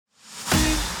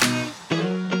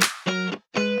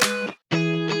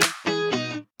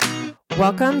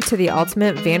Welcome to the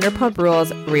Ultimate Vanderpump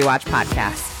Rules Rewatch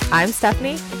Podcast. I'm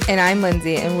Stephanie. And I'm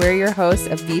Lindsay, and we're your hosts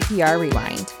of VPR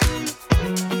Rewind.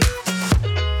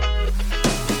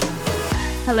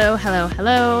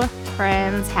 Hello,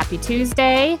 friends. Happy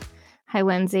Tuesday. Hi,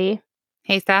 Lindsay.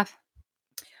 Hey, Steph.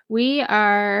 We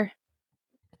are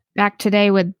back today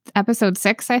with episode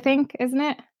 6, I think, isn't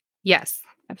it? Yes.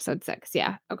 Episode 6,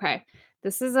 yeah. Okay.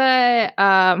 This is a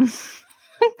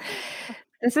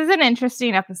this is an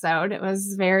interesting episode. It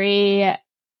was very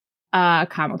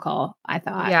comical, I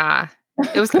thought. Yeah.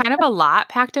 It was kind of a lot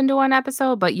packed into one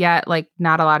episode, but yet like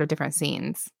not a lot of different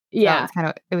scenes. Yeah.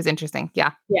 So it was interesting.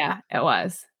 Yeah. Yeah, it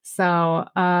was. So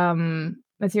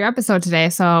it's your episode today,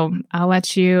 so I'll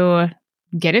let you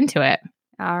get into it.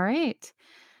 All right.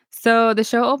 So the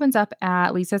show opens up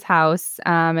at Lisa's house,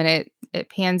 and it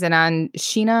pans in on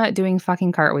Scheana doing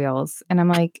fucking cartwheels. And I'm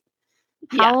like,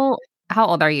 how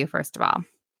old are you, first of all?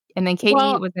 And then Katie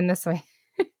was in this way.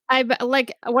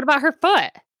 What about her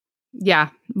foot? Yeah.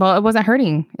 Well, it wasn't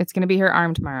hurting. It's going to be her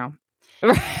arm tomorrow.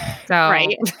 So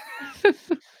Right.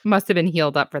 Must have been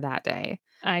healed up for that day,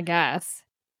 I guess.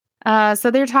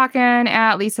 So they're talking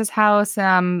at Lisa's house.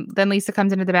 Then Lisa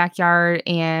comes into the backyard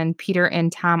and Peter and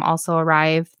Tom also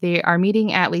arrive. They are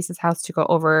meeting at Lisa's house to go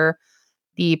over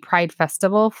the Pride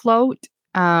Festival float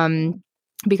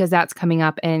because that's coming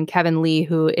up. And Kevin Lee,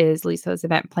 who is Lisa's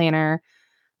event planner,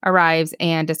 arrives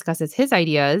and discusses his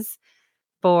ideas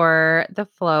for the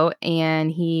float.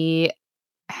 And he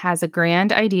has a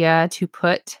grand idea to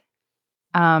put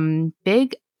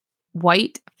big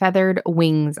white feathered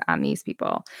wings on these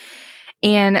people.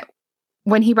 And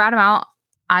when he brought them out,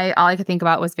 all I could think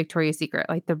about was Victoria's Secret,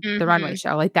 like the runway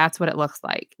show. Like that's what it looks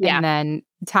like. Yeah. And then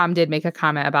Tom did make a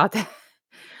comment about that.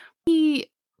 He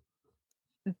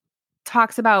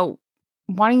talks about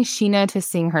wanting Scheana to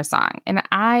sing her song. And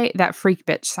that freak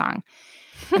bitch song.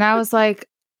 And I was like,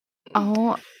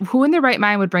 oh, who in their right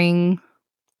mind would bring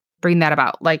that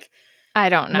about? Like, I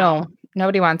don't know. No,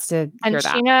 nobody wants to hear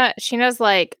that. Sheena's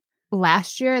like,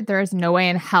 last year, there's no way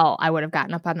in hell I would have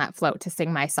gotten up on that float to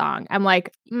sing my song. I'm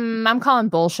like, I'm calling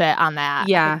bullshit on that.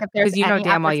 Yeah, because you know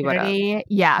damn well you would have.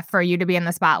 Yeah, for you to be in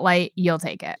the spotlight, you'll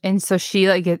take it. And so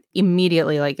she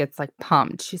immediately gets like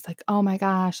pumped. She's like, oh my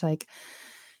gosh, like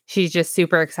she's just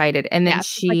super excited. And then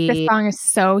this song is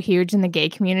so huge in the gay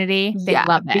community. They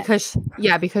love it.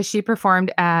 Because she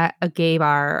performed at a gay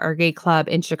bar or gay club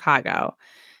in Chicago.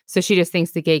 So she just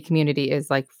thinks the gay community is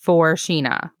like for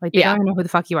Scheana. Like they don't even know who the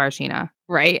fuck you are, Scheana.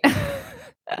 Right.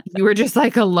 You were just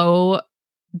like a low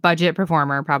budget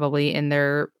performer probably in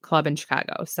their club in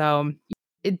Chicago. So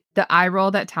the eye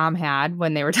roll that Tom had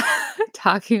when they were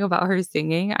talking about her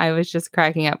singing, I was just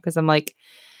cracking up because I'm like,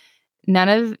 none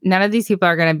of these people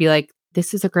are going to be like,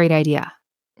 this is a great idea.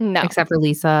 No. Except for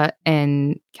Lisa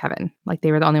and Kevin. Like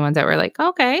they were the only ones that were like,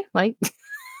 okay. Like,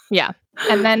 yeah.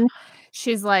 And then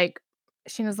Scheana's like,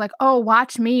 oh,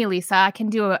 watch me, Lisa. I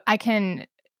can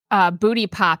booty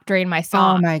pop during my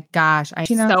song. Oh my gosh. I'm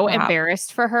so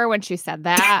embarrassed for her when she said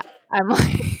that.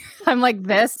 I'm like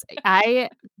this. I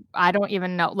don't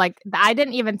even know. Like I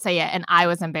didn't even say it and I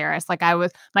was embarrassed. Like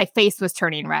my face was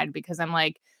turning red because I'm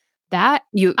like that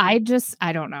I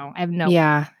don't know. I have no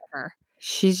yeah. her.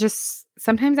 She's just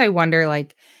sometimes I wonder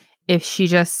like if she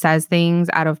just says things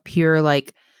out of pure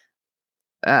like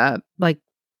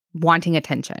wanting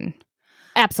attention.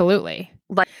 Absolutely.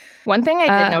 Like one thing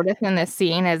I did notice in this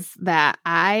scene is that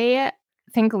I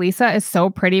think Lisa is so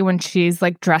pretty when she's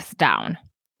like dressed down.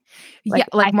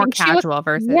 Like more casual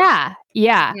versus. Yeah.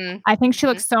 Mm-hmm. I think she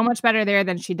looks so much better there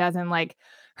than she does in like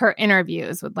her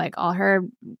interviews with like all her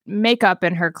makeup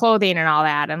and her clothing and all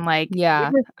that. And like,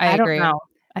 yeah, I agree. Don't know.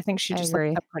 I think she just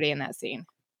looked so pretty in that scene.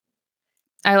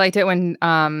 I liked it when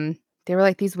they were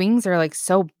like, these wings are like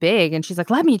so big, and she's like,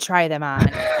 let me try them on.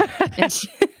 And she,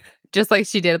 just like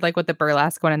she did like with the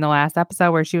burlesque one in the last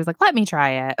episode where she was like, let me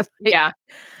try it. Yeah.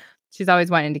 She's always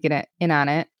wanting to get in on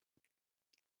it.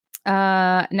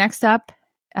 Next up,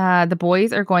 the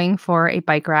boys are going for a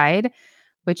bike ride,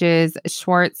 which is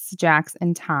Schwartz, Jax,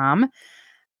 and Tom.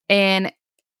 And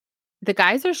the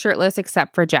guys are shirtless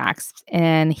except for Jax.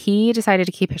 And he decided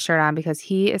to keep his shirt on because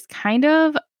he is kind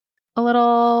of a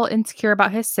little insecure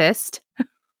about his cyst.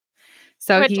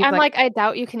 So which I'm like, I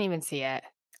doubt you can even see it.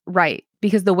 Right.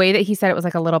 Because the way that he said it was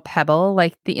like a little pebble,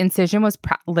 like the incision was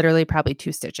literally probably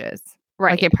 2 stitches.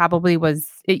 Right. Like it probably was,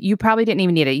 you probably didn't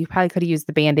even need it. You probably could have used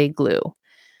the Band-Aid glue.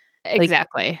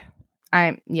 Exactly.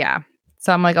 Yeah.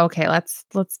 So I'm like, okay, let's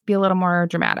be a little more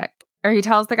dramatic. Or he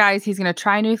tells the guys he's going to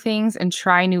try new things and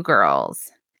try new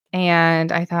girls.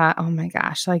 And I thought, oh my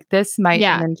gosh, like this might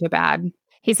turn into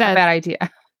He said, a bad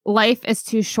idea. Life is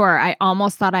too short. I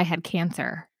almost thought I had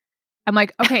cancer. I'm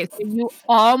like, okay, so you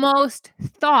almost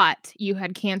thought you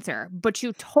had cancer, but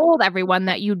you told everyone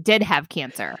that you did have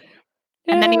cancer.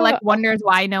 And then he like wonders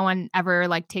why no one ever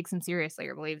like takes him seriously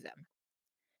or believes him.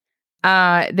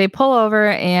 They pull over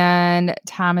and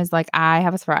Tom is like, I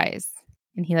have a surprise.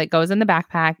 And he like goes in the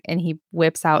backpack and he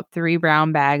whips out 3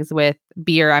 brown bags with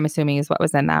beer, I'm assuming is what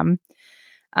was in them.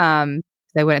 I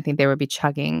wouldn't think they would be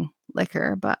chugging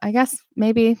liquor, but I guess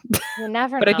maybe. You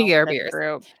never but know. I think they're with this beers.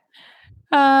 group.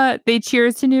 They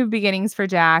cheers to new beginnings for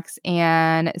Jax,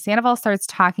 and Sandoval starts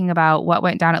talking about what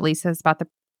went down at Lisa's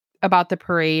about the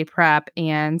parade prep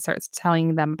and starts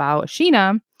telling them about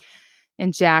Scheana.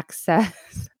 And Jax says,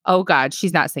 oh God,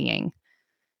 she's not singing.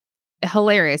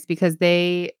 Hilarious because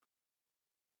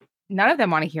none of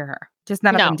them want to hear her. Just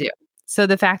none of them do. So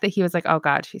the fact that he was like, oh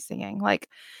God, she's singing. Like,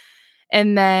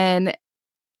 and then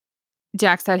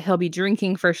Jax said he'll be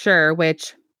drinking for sure,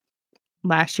 which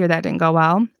last year that didn't go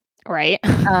well. Right.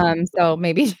 So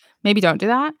maybe don't do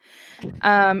that.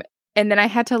 And then I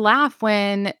had to laugh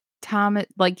when Tom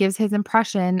like gives his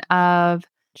impression of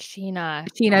Scheana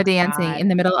dancing in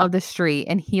the middle of the street,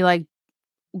 and he like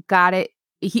got it.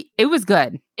 It was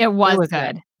good. It was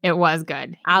good. It was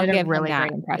good. I'll give give a really him that.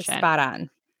 great impression. Spot on.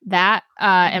 That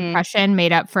impression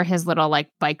made up for his little like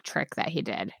bike trick that he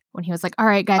did when he was like, all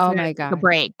right, guys, we're gonna take a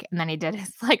break. And then he did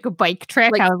his like bike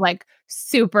trick. I was like,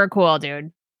 super cool,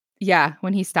 dude. Yeah.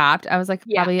 When he stopped, I was like,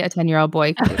 probably a 10-year-old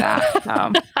boy could do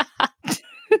that.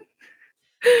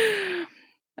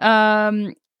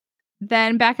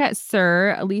 Then back at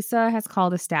Sir, Lisa has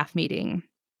called a staff meeting.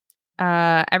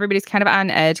 Everybody's kind of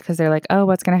on edge because they're like, oh,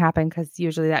 what's going to happen? Because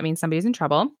usually that means somebody's in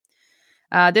trouble.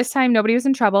 This time, nobody was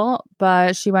in trouble,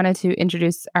 but she wanted to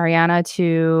introduce Ariana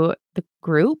to the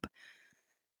group.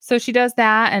 So she does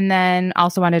that, and then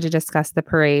also wanted to discuss the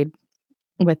parade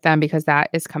with them because that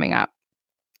is coming up.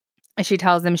 And she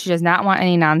tells them she does not want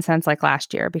any nonsense like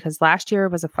last year because last year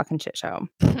was a fucking shit show.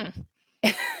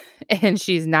 And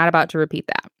she's not about to repeat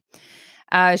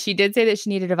that. She did say that she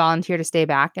needed a volunteer to stay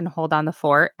back and hold on the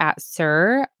fort at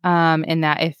Sir, and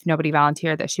that if nobody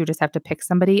volunteered, that she would just have to pick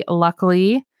somebody.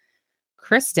 Luckily,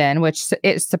 Kristen, which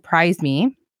it surprised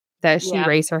me that she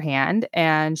raised her hand,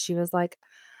 and she was like,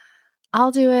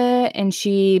 I'll do it. And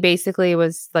she basically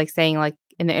was like saying like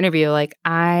in the interview, like,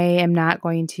 I am not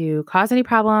going to cause any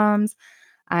problems.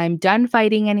 I'm done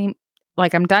fighting.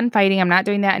 I'm done fighting. I'm not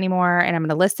doing that anymore. And I'm going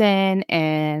to listen.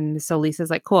 And so Lisa's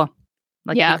like, cool.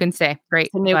 Like, you can stay.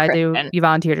 Great. Glad you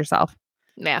volunteered yourself.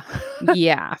 Yeah.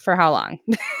 Yeah. For how long?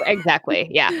 Exactly.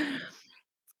 Yeah.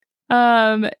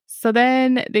 So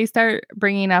then they start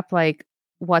bringing up like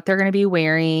what they're going to be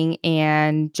wearing,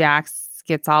 and Jax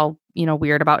gets all,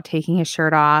 weird about taking his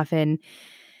shirt off and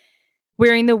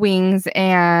wearing the wings.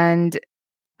 And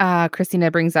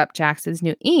Christina brings up Jax's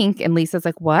new ink, and Lisa's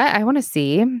like, what? I want to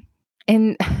see.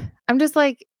 And I'm just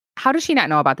like, how does she not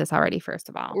know about this already, first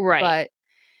of all? Right. But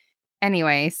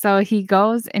anyway, so he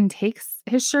goes and takes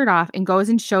his shirt off and goes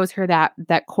and shows her that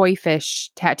koi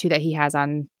fish tattoo that he has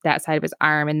on that side of his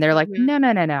arm. And they're like, no.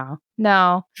 And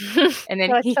then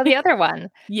let's show the other one.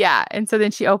 Yeah. And so then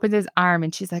she opens his arm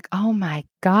and she's like, oh my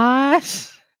gosh.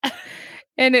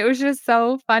 And it was just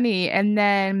so funny. And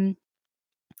then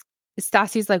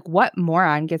Stassi's like, what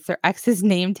moron gets their ex's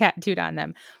name tattooed on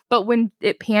them? But when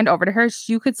it panned over to her,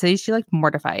 you could see she looked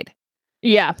mortified.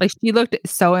 Yeah. Like she looked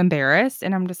so embarrassed.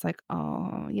 And I'm just like,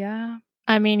 oh, yeah.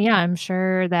 I mean, yeah, I'm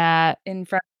sure that in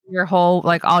front of your whole,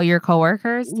 like all your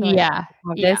coworkers.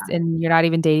 This, and you're not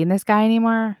even dating this guy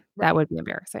anymore. Right. That would be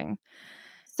embarrassing.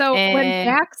 So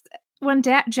when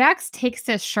Jax takes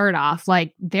his shirt off,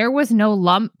 like there was no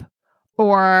lump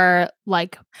or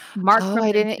like mark from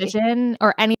incision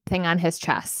or anything on his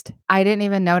chest. I didn't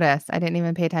even notice. I didn't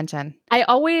even pay attention. I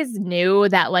always knew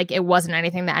that like it wasn't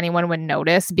anything that anyone would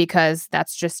notice because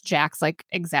that's just Jax like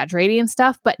exaggerating and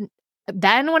stuff. But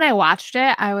then when I watched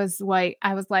it, I was like,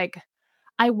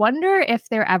 I wonder if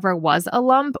there ever was a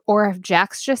lump or if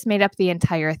Jax just made up the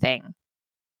entire thing.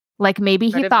 Like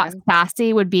maybe he thought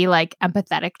Stassi would be like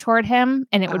empathetic toward him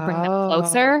and it would bring them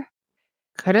closer.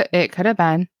 It could have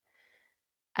been.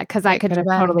 Because I could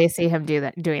totally see him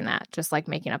doing that, just like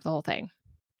making up the whole thing.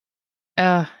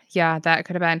 Yeah, that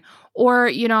could have been. Or,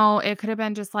 it could have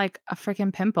been just like a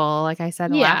freaking pimple, like I said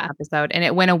in the last episode, and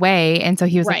it went away. And so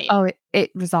he was like, oh,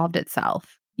 it resolved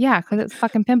itself. Yeah, because it's a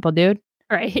fucking pimple, dude.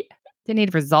 Right. Didn't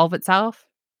need to resolve itself.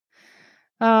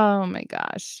 Oh my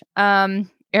gosh.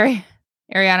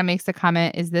 Ariana makes a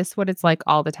comment, is this what it's like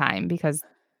all the time? Because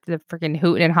the freaking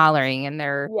hooting and hollering in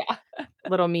their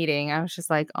little meeting. I was just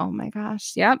like, oh my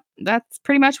gosh. Yep. That's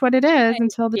pretty much what it is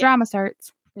until the drama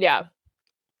starts. Yeah.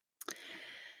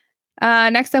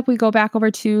 Next up, we go back over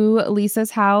to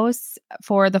Lisa's house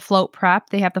for the float prep.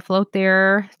 They have the float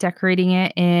there, decorating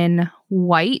it in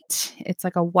white. It's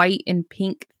like a white and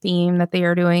pink theme that they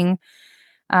are doing.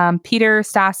 Peter,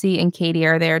 Stassi, and Katie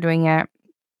are there doing it.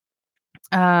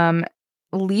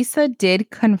 Lisa did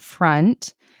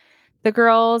confront the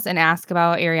girls and ask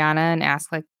about Ariana and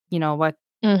ask, like, what's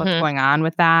going on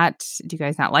with that? Do you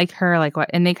guys not like her? Like, what?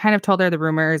 And they kind of told her the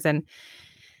rumors, and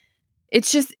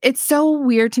it's so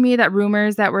weird to me that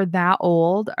rumors that were that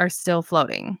old are still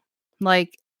floating.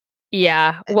 Like,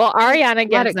 yeah. Well, Ariana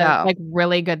gives a like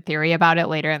really good theory about it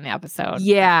later in the episode.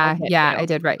 Yeah, I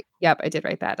did write. Yep, I did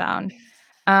write that down.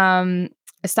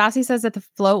 Stassi says that the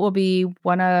float will be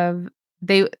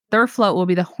their float will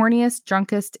be the horniest,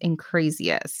 drunkest, and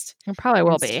craziest. It probably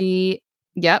will be. She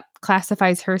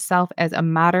classifies herself as a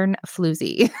modern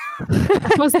floozy.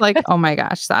 I was like, oh my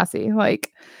gosh, Stassi.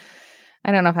 Like,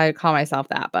 I don't know if I would call myself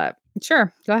that, but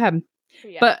sure, go ahead.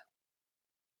 Yeah. But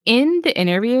in the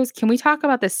interviews, can we talk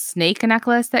about the snake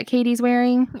necklace that Katie's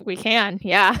wearing? We can,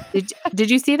 yeah. Did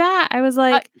you see that? I was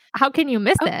like, how can you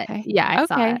miss it? Yeah, I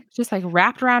saw it. Just like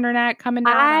wrapped around her neck, coming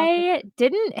down. I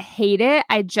didn't hate it.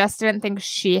 I just didn't think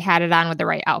she had it on with the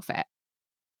right outfit,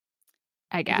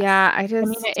 I guess. Yeah, I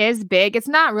mean, it is big. It's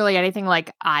not really anything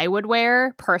like I would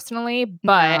wear personally,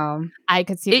 but I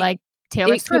could see like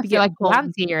Taylor Swift, like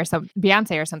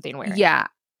Beyonce or something wearing. Yeah.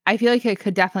 I feel like it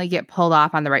could definitely get pulled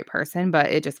off on the right person,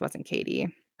 but it just wasn't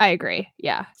Katie. I agree.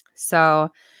 Yeah. So,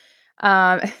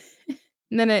 and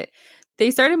then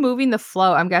they started moving the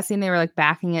float. I'm guessing they were like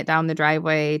backing it down the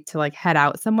driveway to like head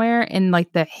out somewhere. And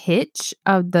like the hitch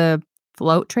of the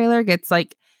float trailer gets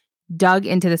like dug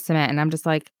into the cement. And I'm just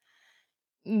like,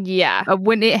 yeah.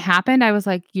 When it happened, I was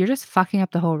like, you're just fucking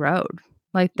up the whole road.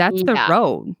 Like, that's the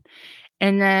road.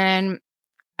 And then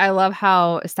I love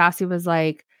how Stassi was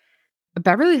like,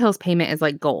 Beverly Hills payment is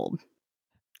like gold.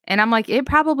 And I'm like, it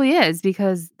probably is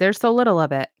because there's so little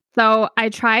of it. So I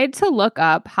tried to look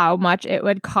up how much it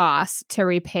would cost to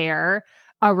repair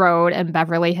a road in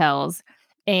Beverly Hills.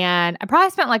 And I probably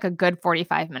spent like a good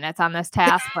 45 minutes on this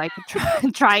task, like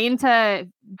trying to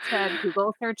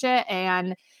Google search it.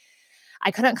 And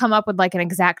I couldn't come up with like an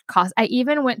exact cost. I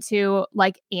even went to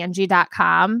like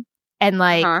Angie.com and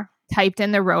like typed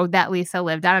in the road that Lisa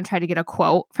lived on and tried to get a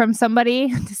quote from somebody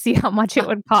to see how much it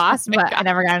would cost, but I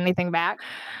never got anything back.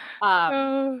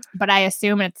 But I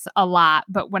assume it's a lot.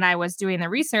 But when I was doing the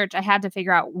research, I had to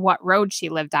figure out what road she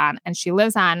lived on. And she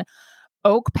lives on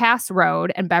Oak Pass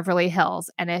Road in Beverly Hills.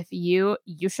 And if you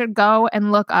should go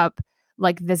and look up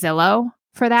like the Zillow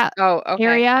for that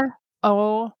area.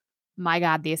 Oh my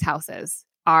God, these houses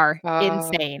are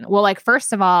insane. Well, like,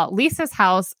 first of all, Lisa's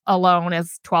house alone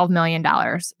is $12 million.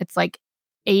 It's like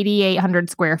 8,800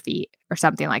 square feet or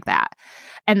something like that.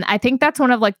 And I think that's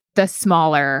one of like the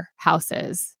smaller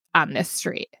houses on this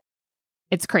street.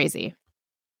 It's crazy.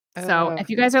 So if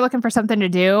you guys are looking for something to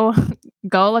do,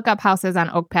 go look up houses on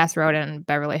Oak Pass Road in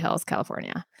Beverly Hills,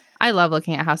 California. I love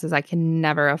looking at houses I can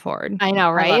never afford. I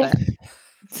know, right?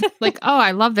 Like, oh,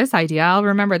 I love this idea. I'll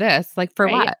remember this. Like, for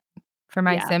what? For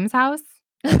my Sims house?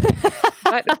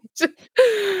 I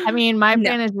mean, my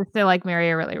plan is just to like marry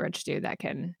a really rich dude that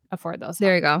can afford those.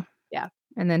 There you go. Yeah.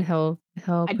 And then he'll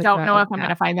I don't know if I'm going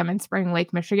to find them in Spring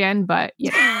Lake, Michigan, but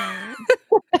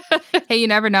hey, you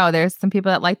never know. There's some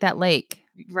people that like that lake.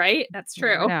 Right? That's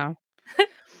true. No.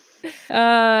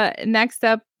 Next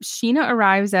up, Scheana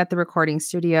arrives at the recording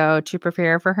studio to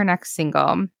prepare for her next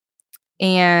single.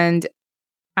 And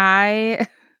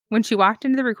when she walked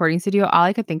into the recording studio, all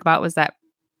I could think about was that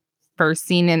first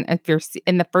scene in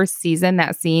the first season,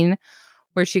 that scene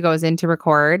where she goes in to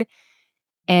record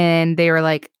and they were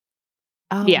like,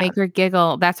 make her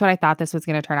giggle. That's what I thought this was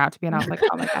going to turn out to be. And I was like,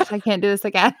 oh my gosh, I can't do this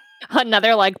again.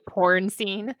 Another like porn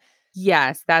scene.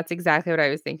 Yes, that's exactly what I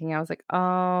was thinking. I was like,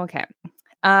 oh, okay.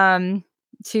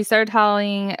 She started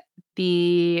telling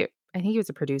I think he was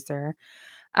a producer,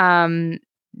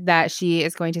 that she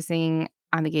is going to sing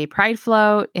on the gay pride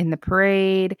float in the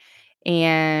parade.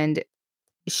 And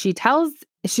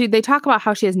they talk about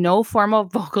how she has no formal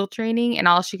vocal training and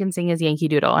all she can sing is Yankee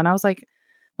Doodle. And I was like,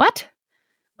 what?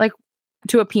 Like,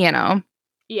 to a piano.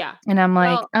 Yeah. And I'm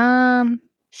like,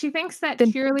 she thinks that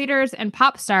cheerleaders and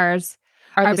pop stars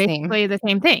are basically the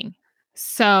same thing.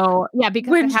 So, yeah,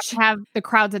 because they have to have the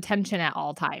crowd's attention at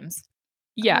all times.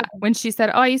 Yeah. When she said,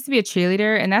 I used to be a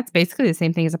cheerleader, and that's basically the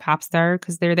same thing as a pop star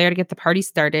because they're there to get the party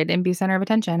started and be center of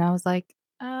attention. I was like,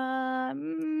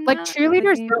 like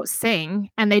cheerleaders don't sing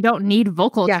and they don't need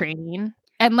vocal training.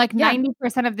 And like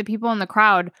 90% of the people in the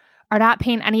crowd are not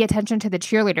paying any attention to the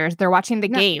cheerleaders. They're watching the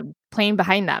game playing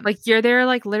behind them. Like, you're there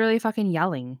like literally fucking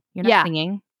yelling. You're not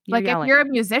singing. Like if you're a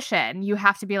musician, you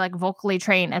have to be like vocally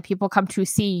trained and people come to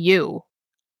see you.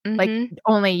 Like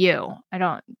only you. I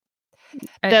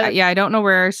don't know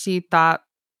where she thought.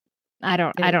 I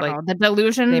don't like, know. The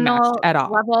delusional at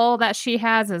all. level that she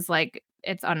has is like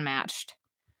it's unmatched.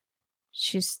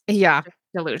 She's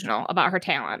delusional about her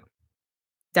talent.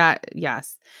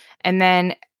 Yes. And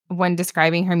then when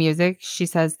describing her music, she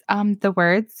says, the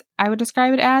words I would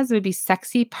describe it as would be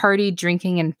sexy, party,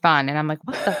 drinking, and fun. And I'm like,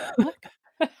 what the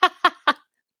fuck?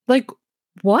 Like,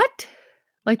 what?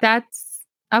 Like, that's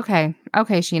okay.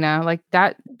 Okay, Scheana. Like,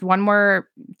 that one more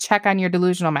check on your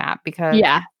delusional map because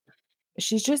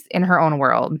she's just in her own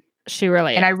world. She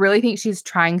really And is. I really think she's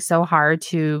trying so hard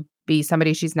to be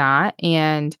somebody she's not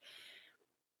and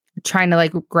trying to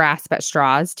like grasp at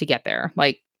straws to get there.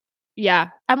 Like,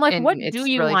 I'm like, what do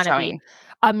you really want to be?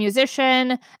 A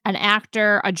musician, an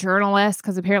actor, a journalist?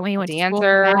 Because apparently you went to school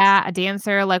for that, a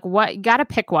dancer. Like, what? You got to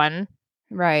pick one,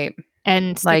 right?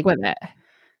 And stick with it.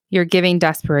 You're giving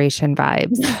desperation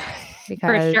vibes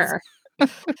for sure.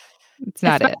 It's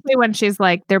not Especially when she's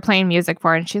like, they're playing music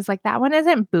for her, and she's like, that one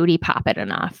isn't booty popping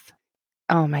enough.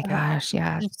 Oh my gosh,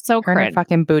 yeah. It's so her and her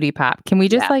fucking booty pop. Can we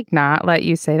just like not let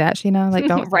you say that, Scheana? Like,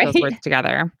 don't put those words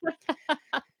together.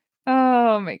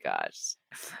 Oh my gosh.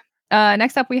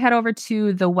 Next up, we head over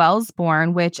to the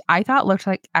Wellsbourne, which I thought looked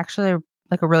like actually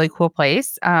like a really cool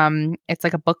place. It's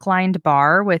like a book-lined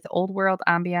bar with old world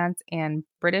ambience and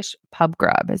British pub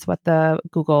grub is what the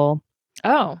Google.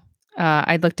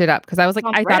 I looked it up because I was like,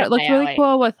 I thought it looked really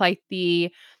cool with like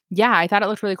I thought it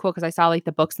looked really cool because I saw like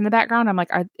the books in the background. I'm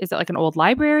like, is it like an old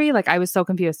library? Like I was so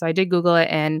confused. So I did Google it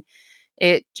and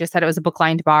it just said it was a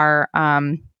book-lined bar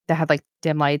that had like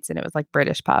dim lights and it was like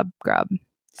British pub grub.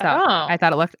 So I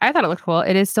thought it looked cool.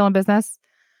 It is still in business.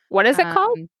 What is it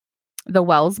called? The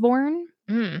Wellsbourne.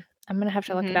 I'm gonna have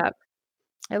to look it up.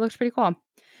 It looks pretty cool.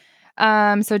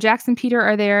 So Jax and Peter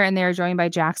are there and they're joined by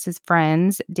Jax's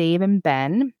friends, Dave and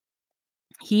Ben.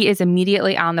 He is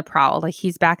immediately on the prowl. Like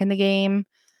he's back in the game.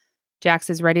 Jax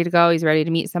is ready to go. He's ready to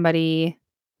meet somebody.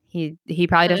 He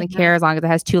probably doesn't care as long as it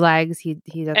has two legs. He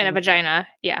doesn't. And a vagina.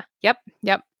 Yeah. Yep.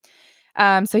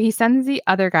 So he sends the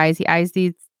other guys. He eyes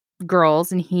these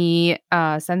girls and he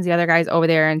sends the other guys over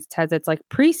there and says it's like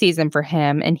preseason for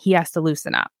him and he has to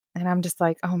loosen up. And I'm just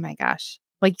like, oh my gosh,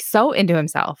 like so into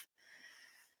himself.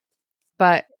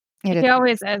 But he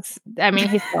always is. I mean,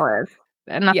 he still is.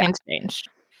 And nothing's changed.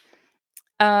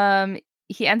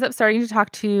 He ends up starting to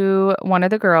talk to one of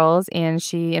the girls and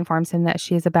she informs him that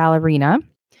she is a ballerina.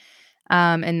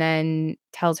 And then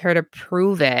tells her to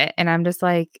prove it. And I'm just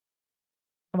like,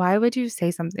 why would you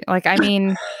say something? Like, I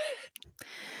mean,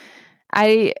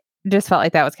 I just felt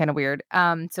like that was kind of weird.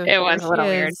 So it was a little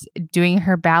weird doing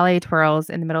her ballet twirls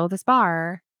in the middle of this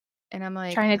bar. And I'm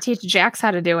like trying to teach Jax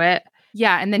how to do it.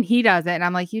 Yeah. And then he does it. And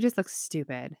I'm like, you just look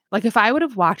stupid. Like if I would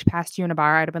have walked past you in a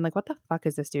bar, I'd have been like, what the fuck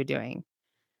is this dude doing?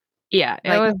 Yeah.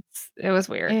 It was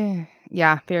weird.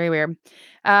 Yeah. Very weird.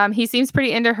 He seems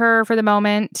pretty into her for the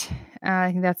moment.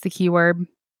 I think that's the key word.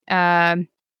 They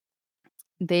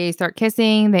start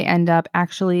kissing. They end up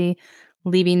actually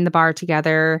leaving the bar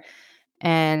together.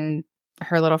 And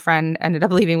her little friend ended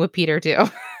up leaving with Peter too.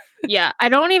 Yeah. I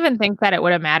don't even think that it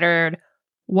would have mattered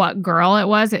what girl it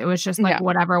was. It was just like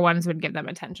whatever ones would give them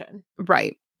attention.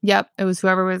 Right. Yep. It was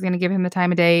whoever was going to give him the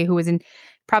time of day, who was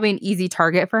probably an easy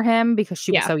target for him because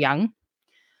she was so young.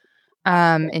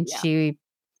 And she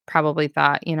probably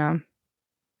thought,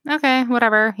 okay,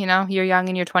 whatever, you're young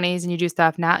in your 20s and you do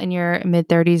stuff, not in your mid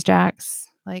 30s, Jax.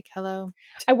 Like, hello.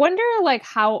 I wonder like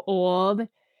how old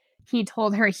he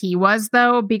told her he was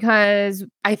though, because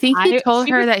I think he told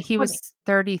her that he was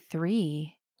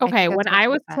 33. Okay, when I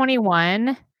was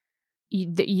 21,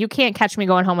 you can't catch me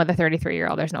going home with a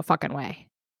 33-year-old. There's no fucking way.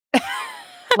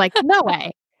 Like, no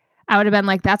way. I would have been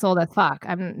like, that's old as fuck.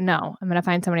 I'm going to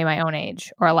find somebody my own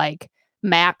age or like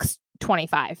max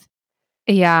 25.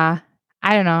 Yeah.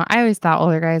 I don't know. I always thought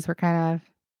older guys were kind of,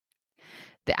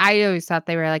 I always thought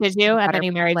they were like. Did you? And then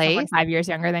you married someone 5 years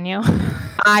younger than you?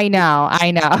 I know.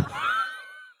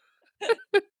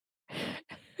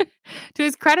 To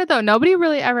his credit, though, nobody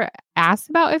really ever asked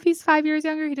about if he's 5 years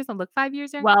younger. He doesn't look 5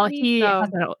 years younger. Well,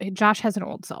 Josh has an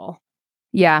old soul.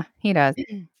 Yeah, he does.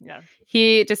 Yeah,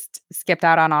 he just skipped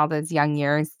out on all those young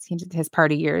years. His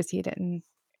party years. He didn't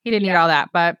need all that.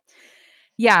 But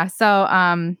yeah, so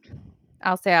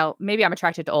I'll say maybe I'm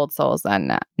attracted to old souls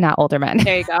and not older men.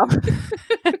 There you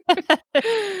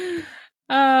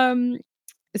go.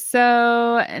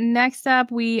 So next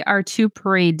up, we are to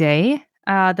parade day.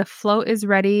 The float is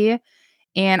ready.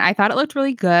 And I thought it looked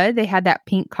really good. They had that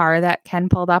pink car that Ken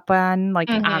pulled up on,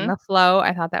 on the float.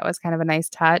 I thought that was kind of a nice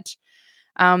touch.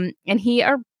 And he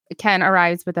Ken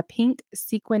arrives with a pink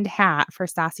sequined hat for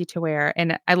Stassi to wear.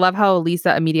 And I love how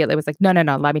Lisa immediately was like, no,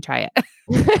 let me try it.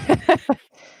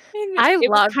 I It was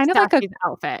loved kind of like a Stassi's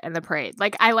outfit in the parade.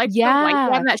 Like, I liked the white yeah.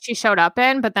 one that she showed up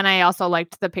in, but then I also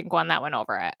liked the pink one that went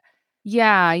over it.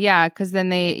 Yeah, because then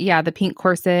the pink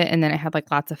corset, and then it had like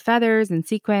lots of feathers and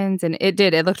sequins, and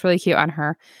it looked really cute on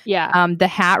her. Yeah. The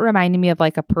hat reminded me of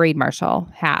like a parade marshal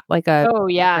hat, like a Oh,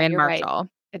 yeah, grand you're right. marshal.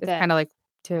 It It's did. kind of like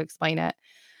to explain it.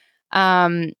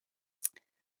 Tom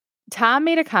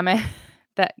made a comment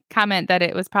that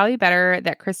it was probably better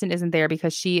that Kristen isn't there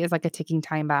because she is like a ticking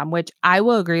time bomb, which I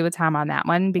will agree with Tom on that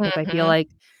one because I feel Mhm. like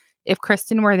if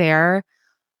Kristen were there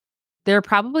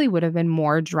probably would have been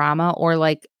more drama or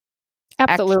like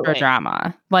extra Absolutely.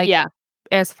 drama. Like Yeah.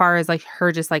 as far as like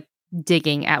her just like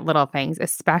digging at little things,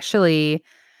 especially,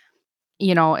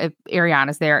 if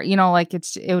Ariana's there, like it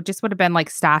just would have been like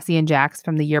Stassi and Jax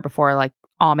from the year before, like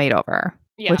all made over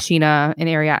Yeah. with Scheana and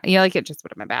Ariana. Like it just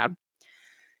would have been bad.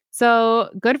 So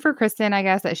good for Kristen, I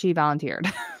guess, that she volunteered.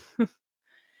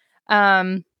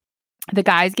 The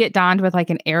guys get donned with like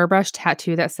an airbrush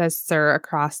tattoo that says "Sir"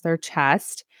 across their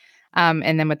chest,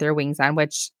 and then with their wings on,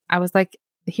 which I was like,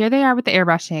 here they are with the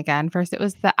airbrushing again. First it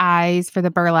was the eyes for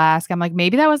the burlesque. I'm like,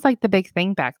 maybe that was like the big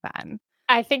thing back then.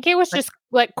 I think it was Like just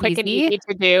like quick and easy. easy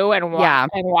to do and Yeah,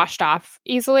 washed off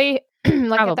easily, like at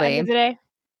the probably. end of the day.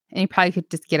 And you probably could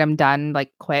just get them done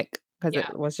like quick because Yeah.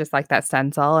 it was just like that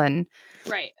stencil. And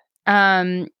Right.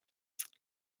 and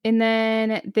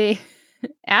then they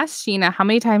asked Scheana how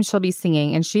many times she'll be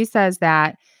singing, and she says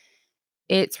that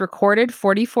it's recorded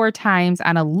 44 times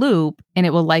on a loop, and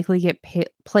it will likely get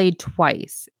played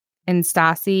twice. And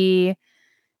Stassi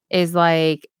is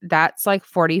like, that's like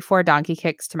 44 donkey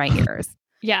kicks to my ears.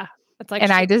 Yeah. It's like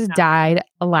And I just died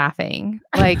laughing.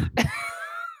 Like,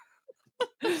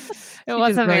 it she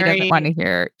was just a really doesn't want to very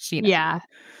hear Scheana. yeah.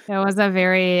 It was a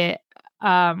very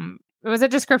it was a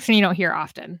description you don't hear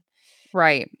often.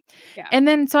 Right. Yeah. And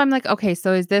then so I'm like, okay,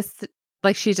 so is this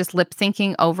like she's just lip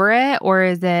syncing over it? Or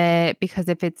is it because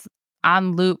if it's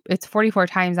on loop, it's 44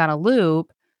 times on a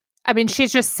loop? I mean,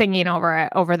 she's just singing over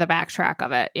it, over the backtrack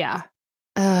of it. Yeah.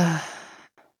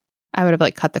 I would have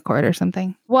like cut the cord or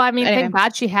something. Well, I mean, Anyway. thank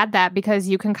God she had that because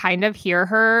you can kind of hear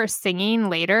her singing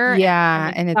later.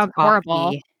 Yeah, and it it's sounds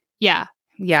horrible. offbeat. Yeah.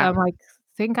 Yeah. So I'm like,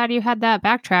 thank God you had that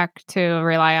backtrack to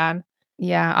rely on.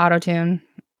 Yeah, auto-tune.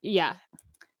 Yeah.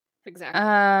 Exactly.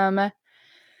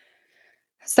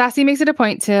 Stassi makes it a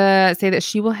point to say that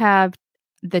she will have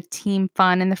the team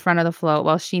fun in the front of the float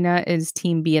while Scheana is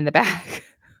team B in the back.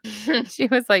 She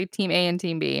was like team A and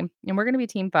team B, and we're going to be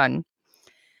team fun.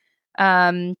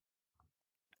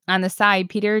 On the side,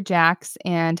 Peter, Jax,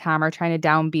 and Tom are trying to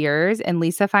down beers, and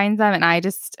Lisa finds them, and I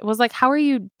just was like, how do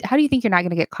you think you're not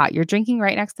going to get caught? You're drinking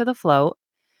right next to the float.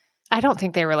 I don't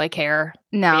think they really care.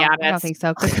 No, I don't think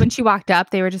so. Because when she walked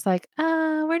up, they were just like,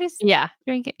 we're just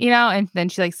drinking, and then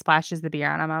she like splashes the beer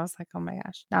on them. I was like, oh my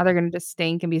gosh, now they're going to just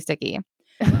stink and be sticky.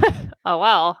 Oh,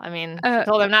 well, I mean, she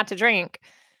told them not to drink.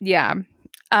 Yeah.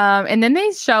 And then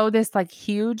they show this like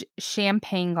huge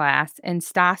champagne glass, and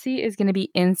Stassi is going to be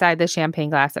inside the champagne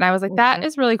glass. And I was like, that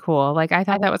is really cool. Like, I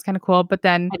thought that was kind of cool. But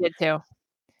then I did too.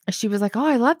 She was like, oh,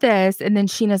 I love this. And then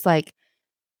Sheena's like,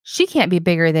 she can't be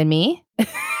bigger than me.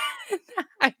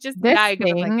 I just This died.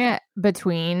 thing Like,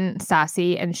 between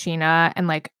Stassi and Scheana and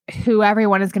like who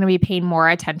everyone is going to be paying more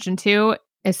attention to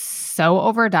is so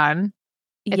overdone.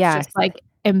 It's just like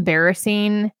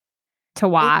embarrassing to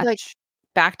watch. Like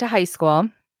back to high school.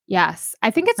 Yes. I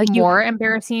think it's like more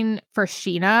embarrassing for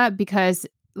Scheana because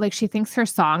like she thinks her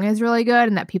song is really good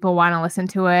and that people want to listen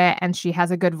to it and she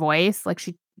has a good voice. Like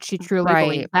she truly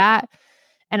believes that.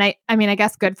 And I mean, I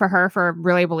guess good for her for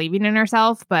really believing in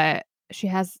herself, but she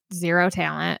has zero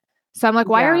talent. So I'm like,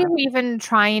 why are you even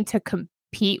trying to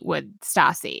compete with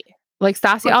Stassi? Like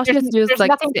Stassi, all she has to do is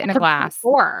like sit in a glass.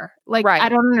 Like, I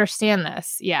don't understand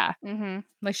this. Yeah. Mm-hmm.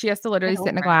 Like she has to literally sit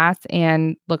in a glass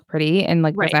and look pretty and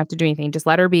like doesn't have to do anything. Just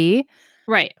let her be.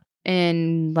 Right.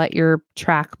 And let your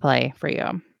track play for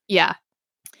you. Yeah.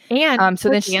 And so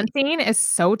the dancing is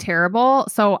so terrible.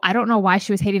 So I don't know why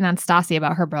she was hating on Stassi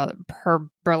about her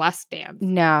burlesque dance.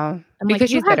 No, because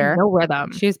she's bitter. No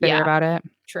rhythm. She's bitter about it.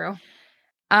 True.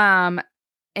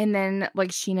 And then like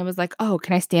Scheana was like, "Oh,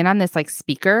 can I stand on this like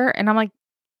speaker?" And I'm like,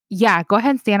 "Yeah, go ahead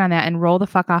and stand on that and roll the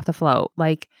fuck off the float."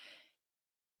 Like,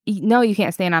 no, you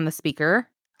can't stand on the speaker.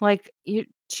 Like,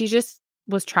 she just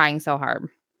was trying so hard.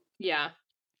 Yeah.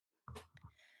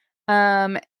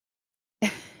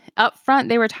 Up front,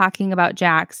 they were talking about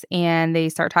Jax, and they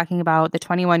start talking about the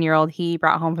 21-year-old he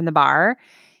brought home from the bar,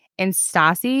 and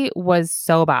Stassi was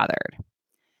so bothered.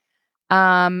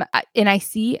 And I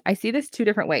see this two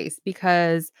different ways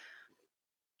because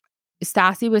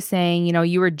Stassi was saying,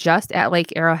 you were just at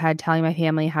Lake Arrowhead telling my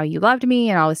family how you loved me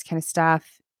and all this kind of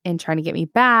stuff and trying to get me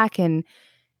back. And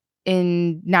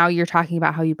now you're talking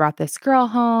about how you brought this girl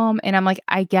home. And I'm like,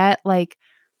 I get like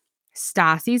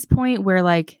Stassi's point where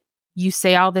like you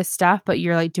say all this stuff, but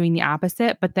you're like doing the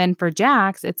opposite. But then for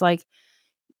Jax, it's like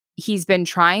he's been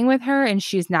trying with her and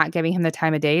she's not giving him the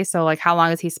time of day. So like, how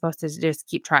long is he supposed to just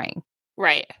keep trying?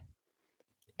 Right.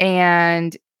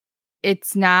 And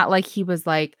it's not like he was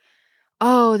like,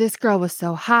 oh, this girl was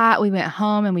so hot. We went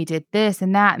home and we did this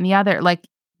and that and the other. Like,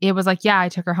 it was like, yeah, I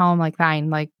took her home. Like, fine.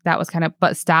 Like, that was kind of,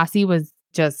 but Stassi was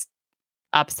just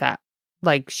upset.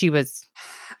 Like, she was.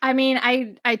 I mean,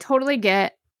 I totally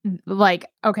get, like,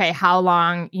 okay, how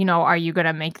long, are you going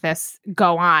to make this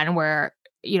go on where,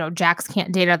 Jax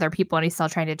can't date other people and he's still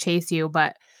trying to chase you.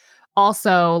 But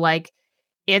also, like,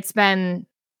 it's been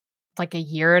like a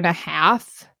year and a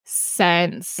half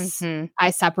since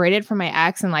I separated from my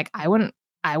ex, and like I wouldn't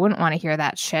want to hear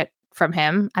that shit from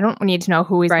him. I don't need to know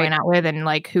who he's going out with and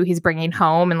like who he's bringing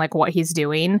home and like what he's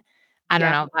doing. I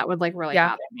don't know. That would like really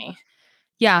bother me.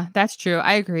 Yeah, that's true.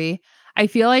 I agree. I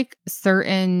feel like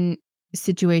certain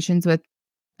situations with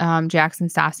Jax and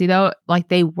Stassi though, like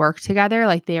they work together,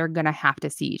 like they are gonna have to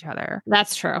see each other.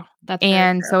 That's true.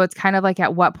 And so it's kind of like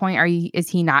at what point is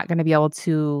he not going to be able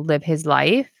to live his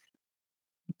life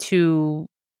to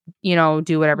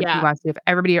do whatever he wants to. If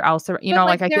everybody else, I feel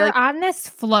like they're on this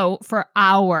float for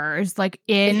hours, like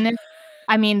I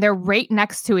mean, they're right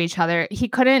next to each other. He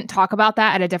couldn't talk about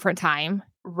that at a different time.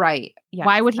 Right. Yes,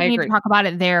 why would he need to talk about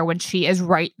it there when she is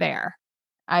right there?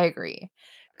 I agree.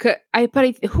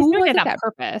 Who was it on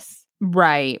purpose?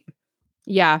 Right.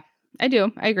 Yeah, I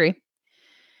do. I agree.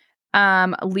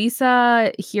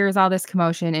 Lisa hears all this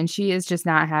commotion and she is just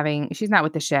she's not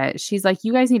with the shit. She's like,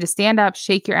 you guys need to stand up,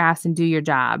 shake your ass and do your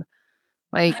job.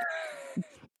 Like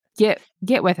get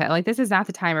with it. Like this is not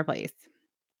the time or place.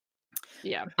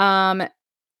 Yeah.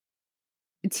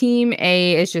 Team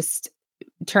A is just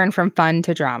turned from fun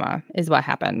to drama is what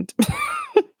happened.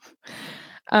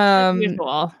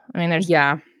 Usual. I mean, there's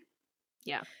Yeah.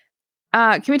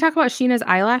 Can we talk about Scheana's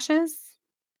eyelashes?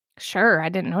 Sure. I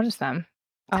didn't notice them.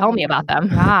 Tell me about them.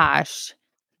 Gosh.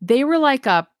 They were like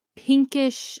a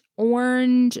pinkish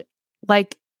orange,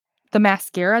 like the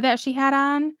mascara that she had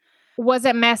on. Was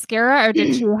it mascara or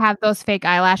did she have those fake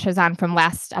eyelashes on from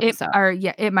last episode?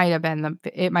 It might have been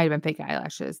fake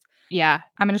eyelashes. Yeah.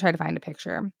 I'm going to try to find a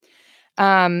picture.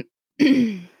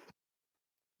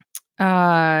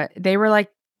 They were like,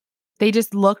 they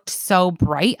just looked so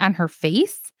bright on her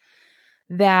face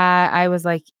that I was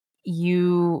like,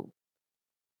 she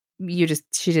just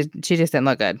didn't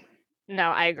look good. No,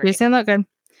 I agree. She just didn't look good.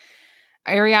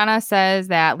 Ariana says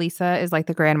that Lisa is like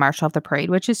the grand marshal of the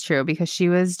parade, which is true because she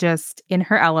was just in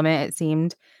her element, it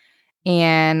seemed,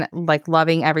 and like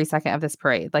loving every second of this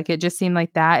parade. Like it just seemed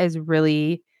like that is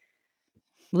really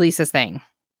Lisa's thing.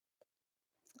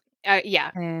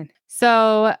 Yeah. And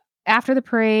so after the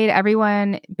parade,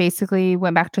 everyone basically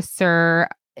went back to SUR.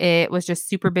 It was just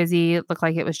super busy. It looked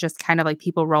like it was just kind of like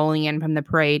people rolling in from the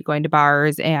parade, going to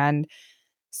bars. And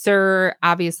SUR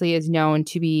obviously is known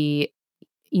to be,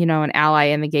 an ally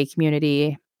in the gay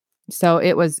community. So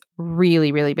it was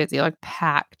really, really busy, like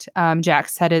packed.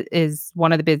 Jax said it is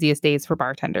one of the busiest days for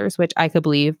bartenders, which I could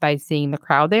believe by seeing the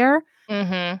crowd there.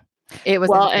 Mm-hmm. It was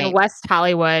insane. In West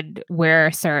Hollywood, where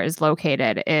SUR is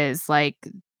located, is like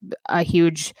a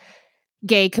huge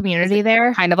gay community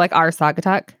there. Kind of like our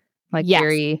Saugatuck. Like yes.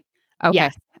 very okay.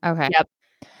 Yes. Okay. Yep.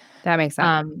 That makes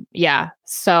sense. Yeah.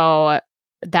 So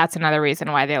that's another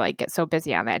reason why they like get so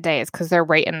busy on that day is because they're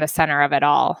right in the center of it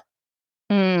all.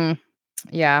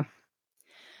 Yeah.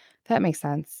 That makes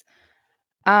sense.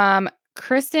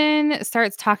 Kristen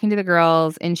starts talking to the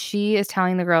girls and she is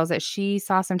telling the girls that she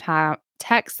saw some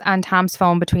texts on Tom's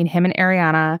phone between him and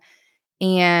Ariana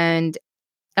and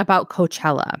about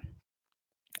Coachella,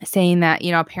 saying that,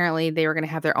 apparently they were going to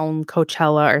have their own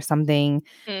Coachella or something.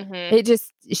 Mm-hmm.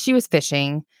 She was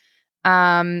fishing.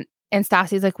 And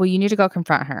Stassi's like, well, you need to go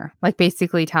confront her. Like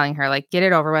basically telling her, like, get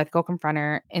it over with, go confront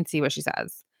her and see what she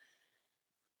says.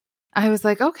 I was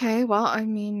like, okay, well, I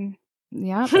mean,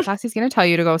 yeah, Stassi's going to tell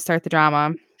you to go start the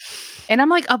drama. And I'm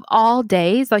like, of all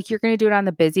days, like you're going to do it on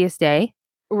the busiest day.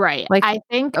 Right. Like, I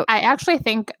actually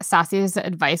think Stassi's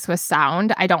advice was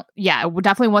sound. It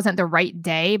definitely wasn't the right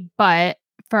day, but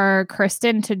for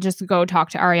Kristen to just go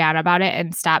talk to Ariana about it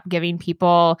and stop giving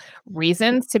people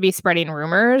reasons to be spreading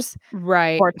rumors,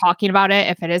 right, or talking about it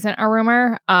if it isn't a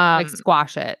rumor, like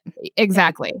squash it.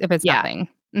 Exactly. If it's nothing.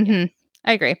 Mm-hmm.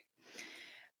 I agree.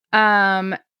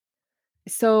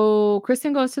 So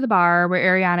Kristen goes to the bar where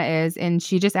Ariana is, and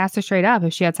she just asked her straight up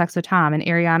if she had sex with Tom. And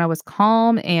Ariana was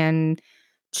calm and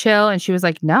chill, and she was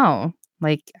like, "No,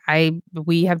 like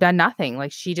we have done nothing."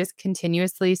 Like she just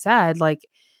continuously said, like,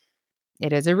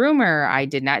 "It is a rumor. I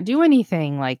did not do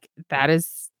anything. Like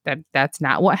that's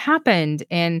not what happened."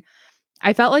 And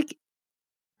I felt like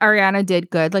Ariana did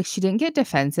good. Like she didn't get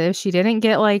defensive. She didn't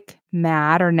get like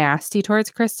mad or nasty towards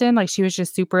Kristen. Like she was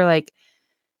just super like,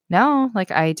 no,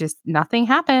 like I just nothing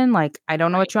happened. Like I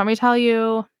don't know what you want me to tell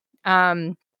you.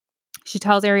 Um, she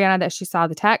tells Ariana that she saw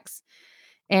the text,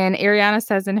 and Ariana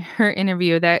says in her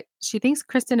interview that she thinks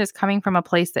Kristen is coming from a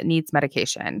place that needs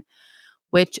medication,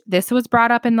 which this was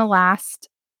brought up in the last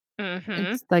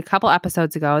it's like a couple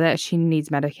episodes ago that she needs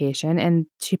medication, and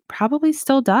she probably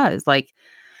still does. Like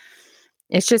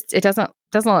it's just it doesn't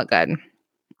look good.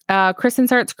 Kristen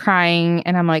starts crying,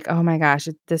 and I'm like, oh my gosh,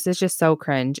 this is just so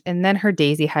cringe. And then her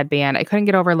Daisy headband, I couldn't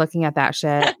get over looking at that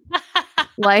shit.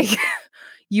 Like,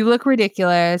 you look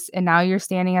ridiculous, and now you're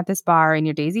standing at this bar in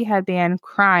your Daisy headband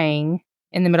crying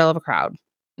in the middle of a crowd.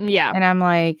 Yeah. And I'm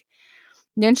like,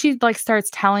 then she like starts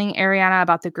telling Ariana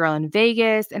about the girl in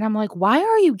Vegas, and I'm like, why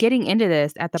are you getting into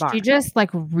this at the bar? She just like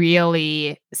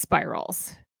really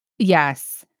spirals.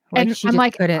 Yes. Like And she I'm just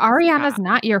like, couldn't Ariana's stop.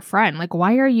 not your friend. Like,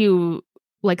 why are you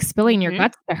like spilling your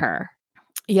guts to her?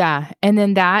 Yeah. And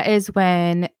then that is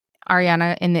when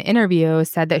Ariana in the interview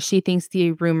said that she thinks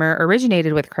the rumor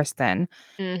originated with Kristen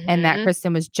and that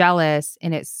Kristen was jealous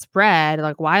and it spread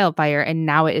like wildfire. And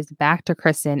now it is back to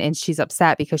Kristen and she's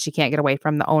upset because she can't get away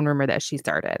from the own rumor that she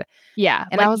started. Yeah.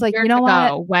 And I was like, you years know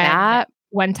ago, what?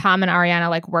 when Tom and Ariana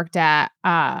like worked at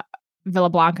Villa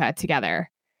Blanca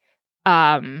together,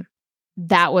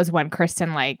 that was when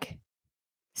Kristen like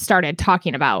started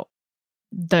talking about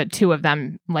the two of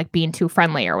them like being too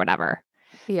friendly or whatever.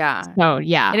 Yeah. So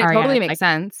yeah, And it totally makes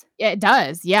sense. It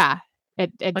does. Yeah.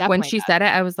 It Like definitely when she does. said it,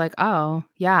 I was like, oh,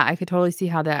 yeah, I could totally see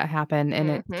how that happened. And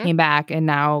it came back. And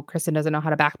now Kristen doesn't know how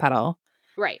to backpedal.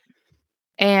 Right.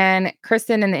 And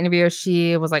Kristen in the interview,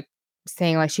 she was like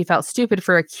saying like she felt stupid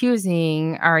for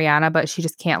accusing Ariana, but she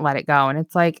just can't let it go. And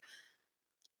it's like,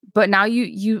 but now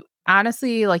you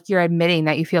honestly like you're admitting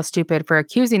that you feel stupid for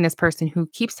accusing this person who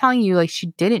keeps telling you like she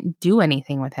didn't do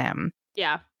anything with him.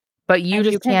 Yeah. But you And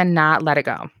just cannot let it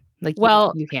go. Like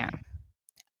you can't.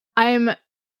 I'm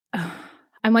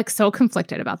like so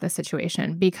conflicted about this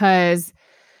situation because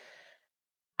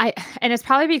and it's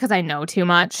probably because I know too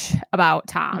much about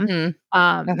Tom.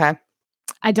 Okay.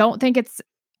 I don't think it's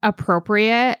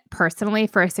appropriate personally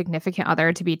for a significant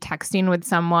other to be texting with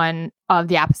someone of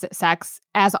the opposite sex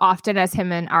as often as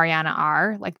him and Ariana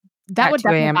are. Like that At would 2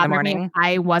 a.m. definitely in the bother me if morning.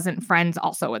 I wasn't friends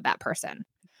also with that person.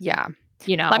 Yeah.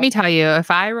 You know, let me tell you,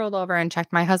 if I rolled over and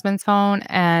checked my husband's phone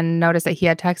and noticed that he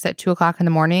had texts at 2:00 in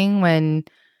the morning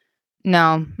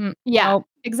nope,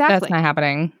 exactly. that's not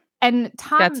happening. And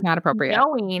Tom, that's not appropriate.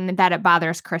 Knowing that it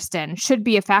bothers Kristen should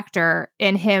be a factor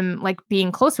in him like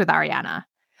being close with Ariana.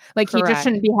 Like he just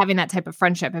shouldn't be having that type of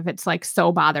friendship if it's like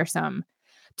so bothersome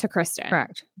to Kristen.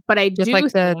 Correct. But I just do like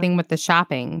the think, thing with the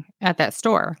shopping at that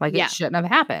store. Like it shouldn't have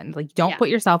happened. Like don't put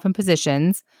yourself in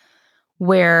positions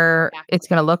where it's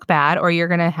going to look bad or you're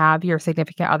going to have your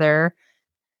significant other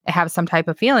have some type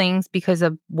of feelings because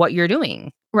of what you're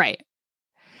doing. Right.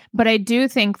 But I do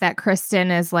think that Kristen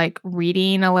is like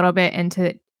reading a little bit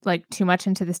into like too much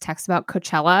into this text about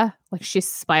Coachella. Like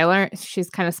she's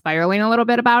kind of spiraling a little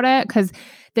bit about it because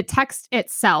the text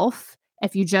itself,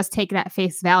 if you just take it at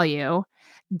face value,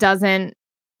 doesn't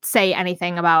say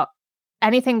anything about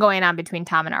anything going on between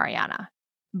Tom and Ariana.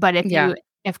 But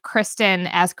if Kristen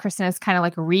is kind of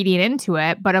like reading into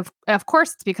it, but of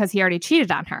course it's because he already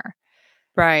cheated on her.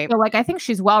 Right. So like I think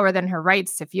she's well within her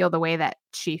rights to feel the way that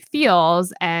she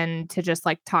feels and to just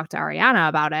like talk to Ariana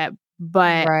about it.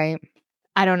 But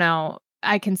I don't know.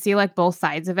 I can see like both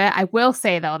sides of it. I will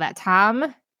say though that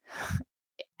Tom,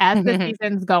 as the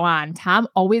seasons go on, Tom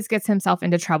always gets himself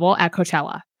into trouble at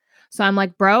Coachella. So I'm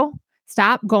like, bro,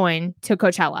 stop going to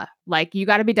Coachella. Like you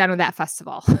got to be done with that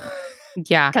festival.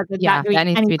 Yeah. Because it's not doing that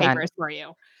needs any to be favors done for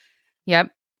you. Yep.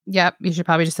 You should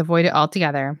probably just avoid it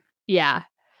altogether. Yeah.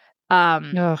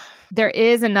 There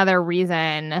is another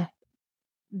reason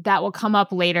that will come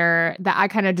up later that I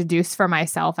kind of deduced for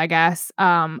myself, I guess,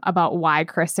 about why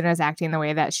Kristen is acting the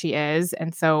way that she is.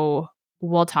 And so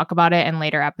we'll talk about it in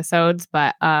later episodes.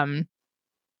 But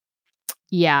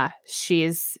yeah,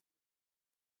 she's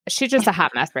just a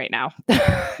hot mess right now.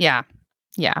 Yeah.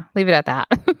 Leave it at that.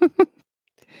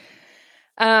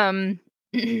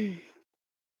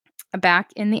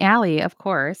 Back in the alley, of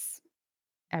course.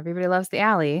 Everybody loves the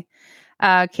alley.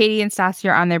 Katie and Stassi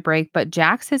are on their break, but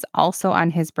Jax is also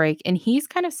on his break, and he's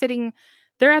kind of sitting.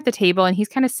 They're at the table, and he's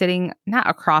kind of sitting not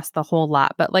across the whole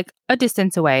lot, but like a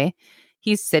distance away.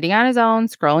 He's sitting on his own,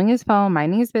 scrolling his phone,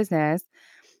 minding his business,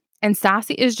 and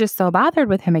Stassi is just so bothered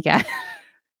with him again.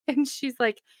 And she's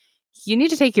like, "You need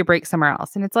to take your break somewhere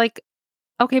else." And it's like,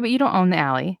 okay, but you don't own the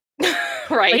alley.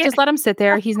 Right. Like, just let him sit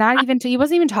there. He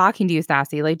wasn't even talking to you,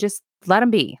 Stassi. Like, just let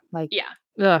him be. Like, Yeah.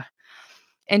 ugh.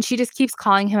 And she just keeps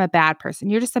calling him a bad person.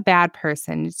 You're just a bad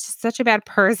person. It's just such a bad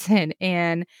person.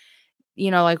 And,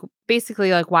 like,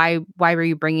 basically, like, why were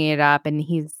you bringing it up? And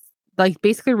he's like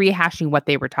basically rehashing what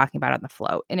they were talking about on the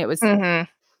float. And it was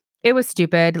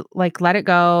stupid. Like, let it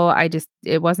go.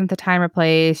 It wasn't the time or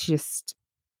place. She just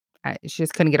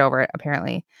couldn't get over it,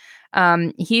 apparently.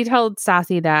 He told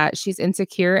Stassi that she's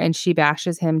insecure and she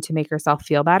bashes him to make herself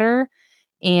feel better.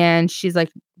 And she's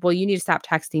like, well, you need to stop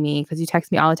texting me because you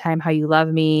text me all the time how you love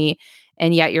me.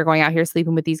 And yet you're going out here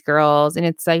sleeping with these girls. And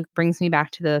it's like, brings me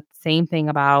back to the same thing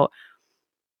about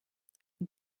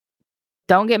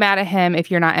don't get mad at him if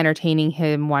you're not entertaining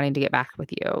him wanting to get back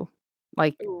with you.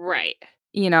 Like, Right.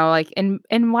 like, and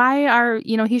why are,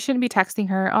 he shouldn't be texting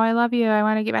her. Oh, I love you. I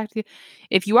want to get back to you.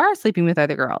 If you are sleeping with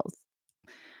other girls.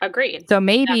 Agreed. So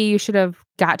maybe you should have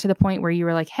got to the point where you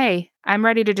were like, hey, I'm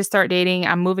ready to just start dating.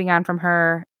 I'm moving on from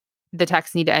her. The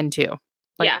texts need to end too.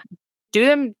 Like, do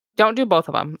them. Don't do both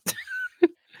of them.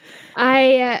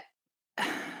 I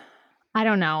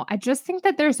don't know. I just think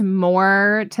that there's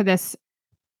more to this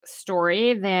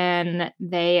story than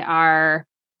they are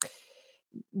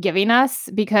giving us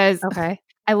because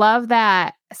I love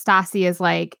that Stassi is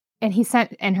like, and he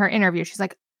sent in her interview, she's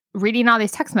like reading all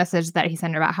these text messages that he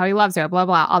sent her about how he loves her, blah,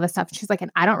 blah, all this stuff. She's like,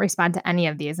 and I don't respond to any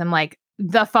of these. I'm like,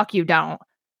 the fuck you don't.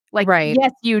 Like,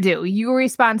 yes, you do. You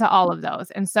respond to all of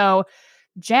those. And so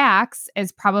Jax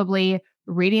is probably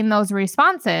reading those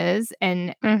responses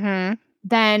and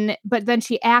then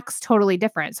she acts totally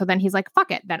different. So then he's like,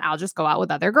 fuck it. Then I'll just go out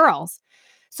with other girls.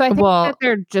 So I think that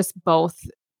they're just both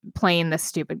playing this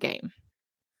stupid game.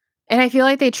 And I feel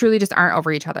like they truly just aren't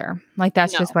over each other. Like,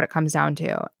 that's just what it comes down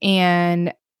to.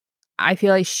 And I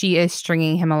feel like she is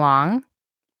stringing him along.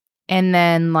 And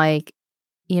then, like,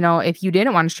 if you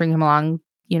didn't want to string him along,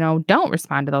 don't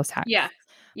respond to those texts. Yeah.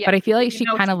 But I feel like she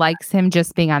kind of likes him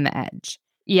just being on the edge.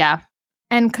 Yeah.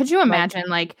 And could you imagine,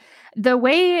 like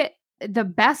the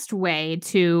best way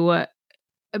to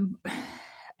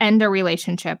end a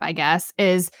relationship, I guess,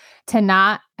 is to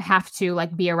not have to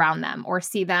like be around them or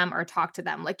see them or talk to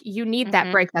them. Like, you need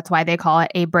that break. That's why they call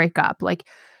it a breakup. Like,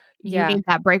 you need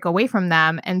that break away from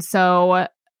them. And so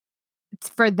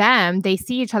for them, they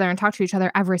see each other and talk to each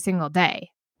other every single day.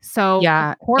 So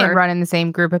and run in the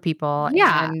same group of people.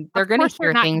 Yeah. And they're going to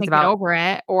hear things about get over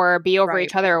it or be over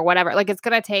each other or whatever. Like, it's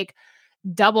going to take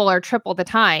double or triple the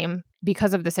time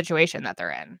because of the situation that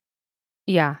they're in.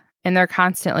 Yeah. And they're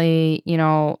constantly,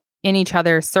 in each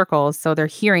other's circles. So they're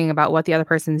hearing about what the other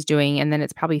person's doing. And then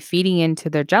it's probably feeding into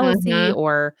their jealousy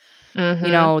or,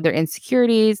 their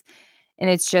insecurities. And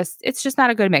it's just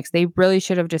not a good mix. They really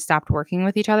should have just stopped working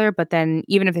with each other. But then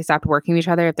even if they stopped working with each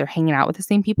other, if they're hanging out with the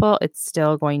same people, it's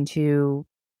still going to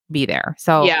be there.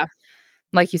 So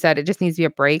like you said, it just needs to be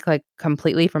a break, like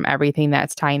completely from everything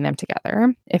that's tying them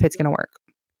together if it's going to work.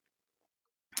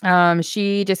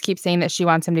 She just keeps saying that she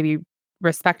wants him to be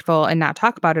respectful and not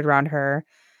talk about it around her.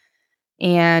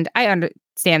 And I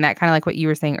understand that, kind of like what you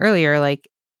were saying earlier, like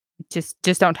just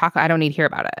don't talk. I don't need to hear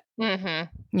about it,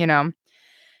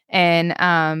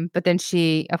 And, but then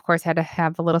she, of course, had to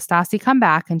have a little Stassi come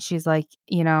back and she's like,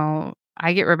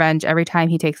 I get revenge every time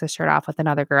he takes his shirt off with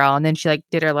another girl. And then she like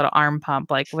did her little arm pump,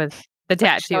 like with the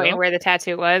tattoo. Showing where the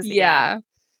tattoo was. Yeah.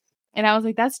 And I was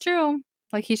like, that's true.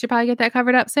 Like, he should probably get that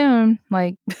covered up soon.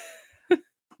 Like,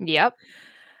 yep.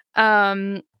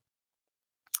 And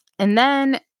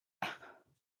then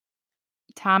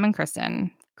Tom and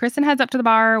Kristen. Kristen heads up to the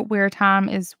bar where Tom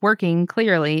is working.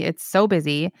 Clearly, it's so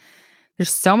busy. There's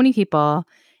so many people.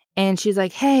 And she's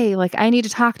like, hey, like, I need to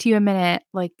talk to you a minute.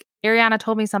 Like, Ariana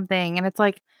told me something. And it's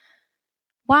like,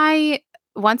 why?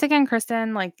 Once again,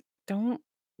 Kristen, like,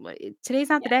 today's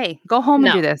not the day. Go home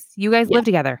and do this. You guys live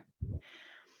together.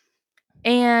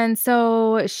 And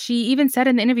so she even said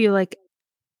in the interview, like,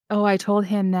 oh, I told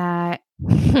him that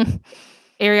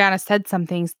Ariana said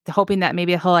something, hoping that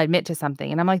maybe he'll admit to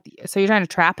something. And I'm like, so you're trying to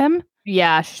trap him?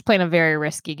 Yeah, she's playing a very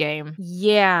risky game.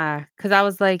 Yeah, because I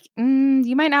was like,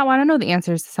 you might not want to know the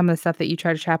answers to some of the stuff that you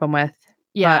try to trap him with.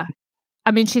 Yeah.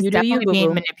 I mean, she's definitely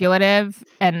being manipulative,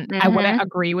 and I wouldn't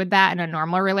agree with that in a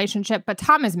normal relationship, but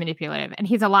Tom is manipulative, and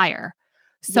he's a liar.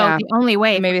 So the only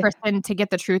way for Kristen to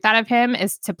get the truth out of him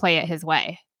is to play it his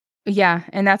way. Yeah,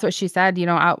 and that's what she said,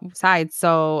 outside.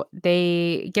 So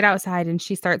they get outside and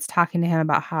she starts talking to him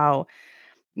about how,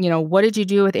 what did you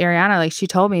do with Ariana? Like, she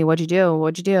told me, what'd you do?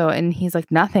 What'd you do? And he's like,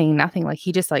 nothing, nothing. Like,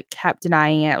 he just like kept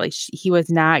denying it. Like, he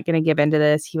was not going to give into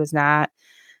this. He was not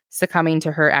succumbing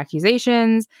to her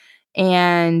accusations.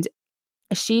 And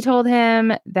she told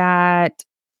him that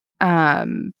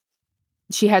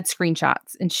she had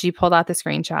screenshots and she pulled out the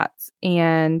screenshots,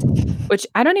 and which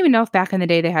I don't even know if back in the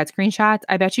day they had screenshots.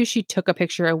 I bet you she took a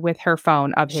picture with her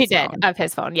phone of his She did, phone. of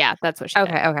his phone. Yeah, that's what she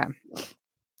did. Okay.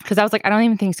 Because I was like, I don't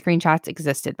even think screenshots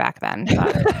existed back then.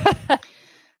 But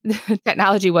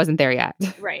technology wasn't there yet.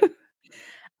 Right.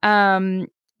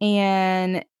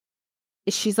 And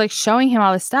she's like showing him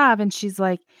all this stuff, and she's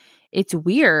like, it's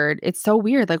weird. It's so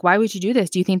weird. Like, why would you do this?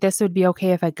 Do you think this would be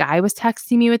okay if a guy was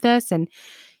texting me with this? And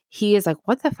he is like,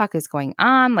 what the fuck is going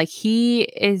on? Like, he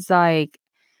is like,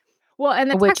 Well,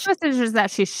 and the text which, messages that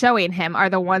she's showing him are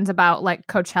the ones about like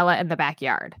Coachella in the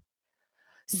backyard.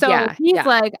 So yeah, he's yeah.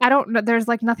 like, I don't know. There's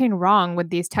like nothing wrong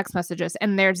with these text messages.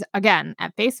 And there's, again,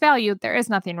 at face value, there is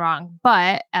nothing wrong.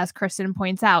 But as Kristen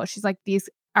points out, she's like, these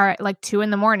are like 2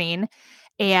 a.m.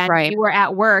 and Right. you were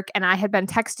at work and I had been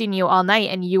texting you all night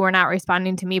and you were not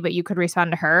responding to me, but you could respond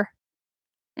to her.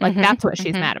 Like, that's what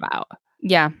she's mad about.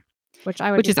 Yeah. Which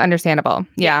is understandable.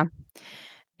 Yeah.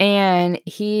 And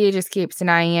he just keeps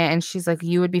denying it. And she's like,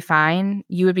 you would be fine.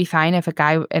 You would be fine if a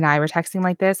guy and I were texting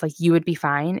like this. Like, you would be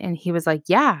fine. And he was like,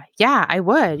 yeah, I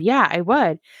would. Yeah, I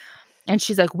would. And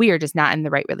she's like, we are just not in the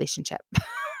right relationship.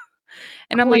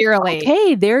 And I'm like,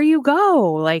 okay, there you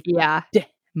go. Like, yeah,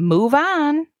 move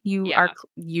on.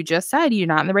 You just said you're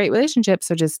not in the right relationship.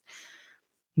 So just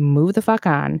move the fuck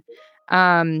on.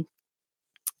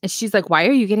 And she's like, why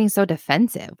are you getting so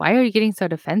defensive? Why are you getting so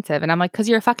defensive? And I'm like, because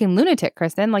you're a fucking lunatic,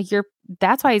 Kristen. Like,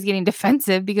 that's why he's getting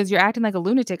defensive, because you're acting like a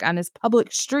lunatic on this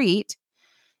public street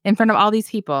in front of all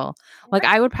these people. Like,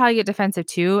 I would probably get defensive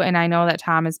too. And I know that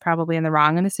Tom is probably in the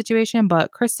wrong in this situation,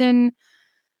 but Kristen,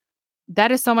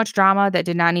 that is so much drama that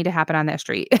did not need to happen on that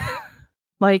street.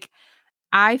 Like,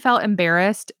 I felt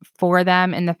embarrassed for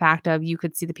them in the fact of you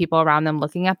could see the people around them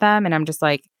looking at them. And I'm just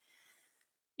like,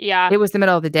 yeah, it was the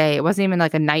middle of the day. It wasn't even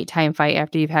like a nighttime fight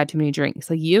after you've had too many drinks.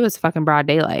 Like, it was fucking broad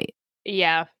daylight.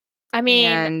 Yeah. I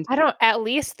mean, at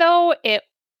least though, it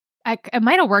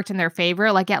might have worked in their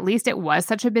favor. Like, at least it was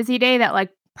such a busy day that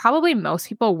like probably most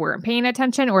people weren't paying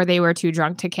attention or they were too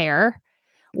drunk to care.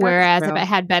 Whereas if it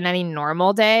had been any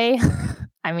normal day,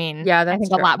 I mean, I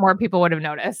think a lot more people would have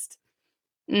noticed.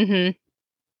 Mm-hmm.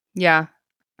 Yeah,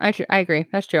 I agree.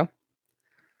 That's true.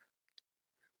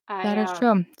 That is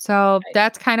true. So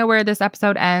that's kind of where this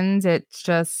episode ends. It's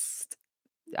just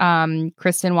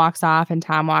Kristen walks off and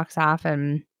Tom walks off,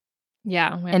 and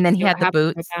and then he had the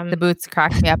boots. The boots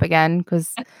cracked me up again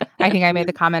because I think I made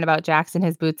the comment about Jackson,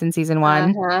 his boots in season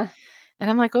 1. And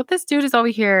I'm like, well, this dude is over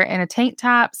here in a tank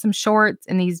top, some shorts,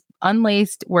 and these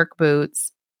unlaced work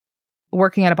boots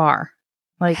working at a bar.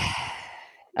 Like,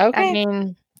 okay. I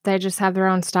mean, they just have their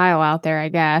own style out there, I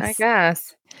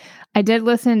guess. I did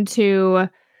listen to...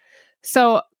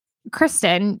 So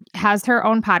Kristen has her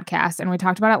own podcast, and we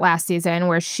talked about it last season,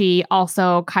 where she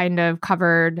also kind of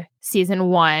covered season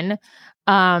 1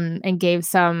 and gave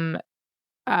some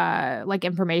like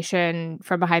information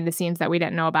from behind the scenes that we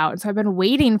didn't know about. And so I've been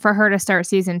waiting for her to start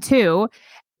season 2,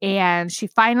 and she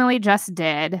finally just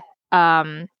did.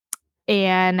 And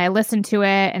I listened to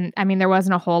it, and I mean, there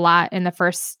wasn't a whole lot in the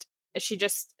first. She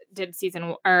just did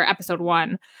episode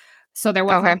 1. So there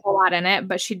wasn't a whole lot in it,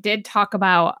 but she did talk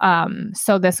about,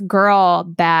 so this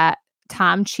girl that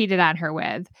Tom cheated on her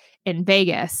with in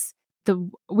Vegas,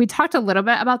 we talked a little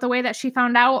bit about the way that she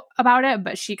found out about it,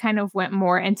 but she kind of went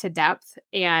more into depth.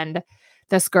 And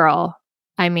this girl,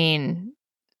 I mean,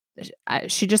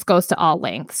 she just goes to all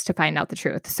lengths to find out the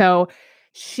truth. So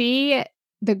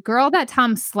the girl that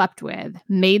Tom slept with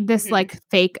made this like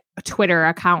fake Twitter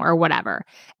account or whatever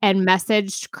and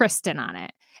messaged Kristen on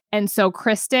it. And so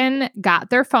Kristen got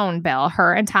their phone bill,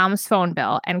 her and Tom's phone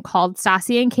bill, and called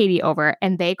Stassi and Katie over,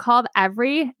 and they called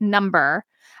every number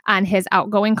on his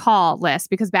outgoing call list,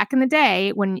 because back in the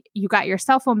day when you got your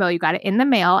cell phone bill, you got it in the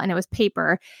mail and it was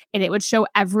paper, and it would show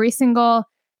every single,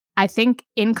 I think,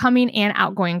 incoming and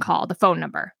outgoing call, the phone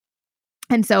number.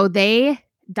 And so they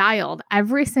dialed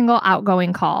every single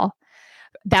outgoing call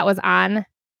that was on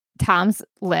Tom's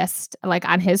list, like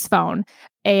on his phone,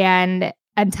 and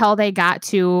until they got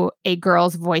to a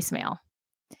girl's voicemail.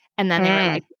 And then they were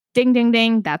like, ding, ding,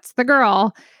 ding, that's the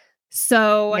girl.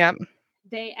 So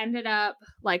they ended up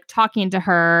like talking to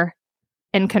her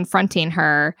and confronting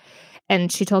her, and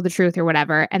she told the truth or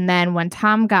whatever. And then when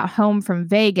Tom got home from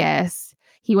Vegas,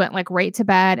 he went like right to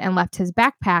bed and left his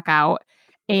backpack out.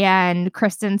 And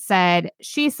Kristen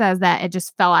she says that it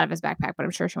just fell out of his backpack, but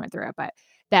I'm sure she went through it, but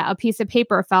that a piece of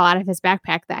paper fell out of his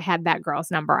backpack that had that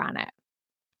girl's number on it.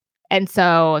 And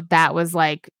so that was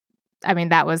like, I mean,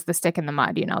 that was the stick in the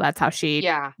mud, you know, that's how she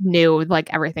knew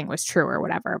like everything was true or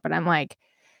whatever. But I'm like,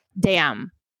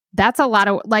 damn, that's a lot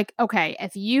of like, okay,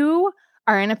 if you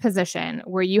are in a position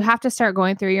where you have to start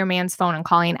going through your man's phone and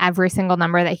calling every single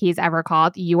number that he's ever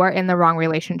called, you are in the wrong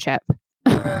relationship.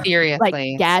 Seriously.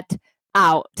 Like, get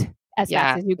out as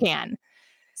fast as you can.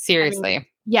 Seriously. I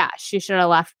mean, she should have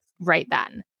left right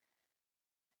then.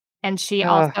 And she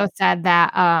also said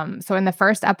that, so in the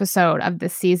first episode of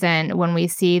this season, when we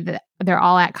see that they're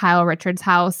all at Kyle Richards'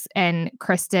 house and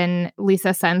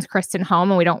Lisa sends Kristen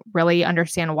home and we don't really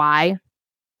understand why.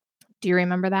 Do you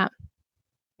remember that?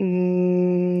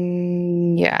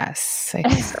 Yes, I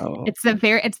think so. It's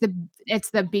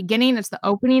the beginning. It's the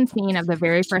opening scene of the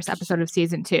very first episode of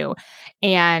season 2.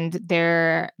 And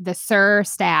the Sir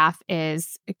staff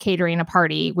is catering a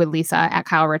party with Lisa at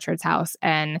Kyle Richards' house.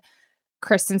 And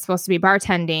Kristen's supposed to be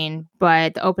bartending,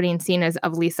 but the opening scene is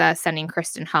of Lisa sending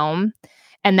Kristen home.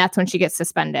 And that's when she gets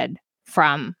suspended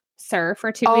from Sir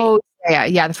for 2 weeks. Oh,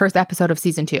 yeah. The first episode of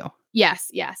season 2.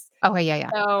 Yes. Okay, yeah.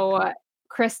 So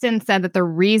Kristen said that the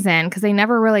reason, because they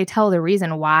never really tell the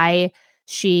reason why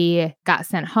she got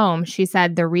sent home. She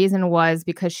said the reason was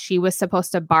because she was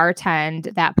supposed to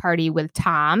bartend that party with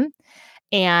Tom.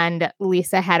 And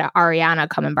Lisa had Ariana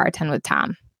come and bartend with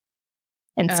Tom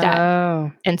instead.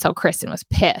 Oh. And so Kristen was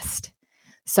pissed.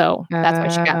 So that's why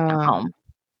she got sent home.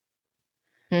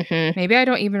 Mm-hmm. Maybe I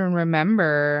don't even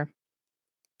remember.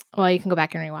 Well, you can go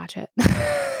back and rewatch it.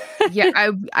 Yeah,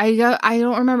 I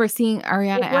don't remember seeing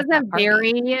Ariana. It was a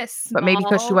very small... But maybe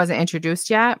because she wasn't introduced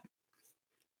yet.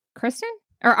 Kristen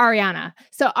or Ariana?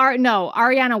 So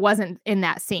Ariana wasn't in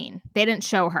that scene. They didn't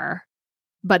show her,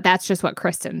 but that's just what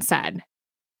Kristen said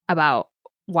about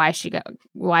why she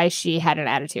had an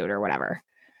attitude or whatever.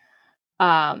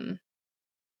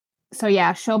 So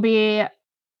yeah, she'll be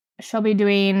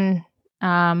doing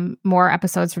more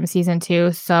episodes from season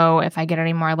 2. So if I get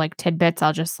any more like tidbits,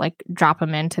 I'll just like drop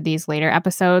them into these later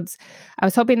episodes. I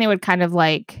was hoping they would kind of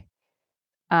like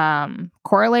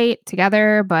correlate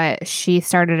together, but she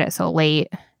started it so late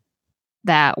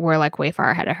that we're like way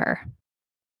far ahead of her.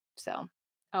 So,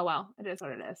 oh well, it is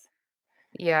what it is.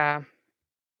 Yeah.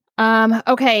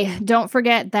 Okay, don't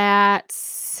forget that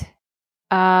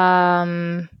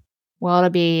it'll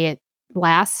be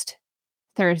last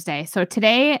Thursday. So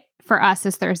today for us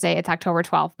is Thursday. It's October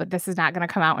 12th, but this is not going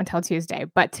to come out until Tuesday.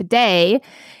 But today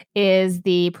is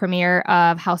the premiere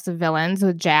of House of Villains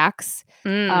with Jax.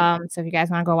 So if you guys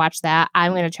want to go watch that,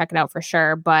 I'm going to check it out for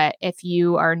sure. But if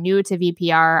you are new to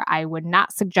VPR, I would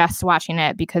not suggest watching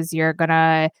it because you're going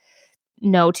to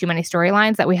know too many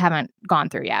storylines that we haven't gone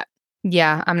through yet.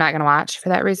 Yeah, I'm not going to watch for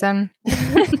that reason.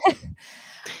 And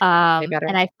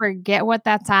I forget what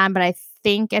that's on, but I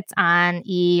think it's on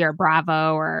E or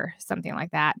Bravo or something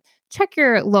like that. Check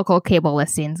your local cable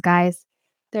listings, guys.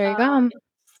 There you go.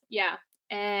 Yeah.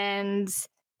 And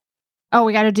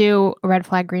we got to do red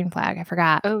flag, green flag. I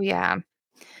forgot. Oh yeah.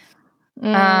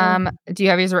 Do you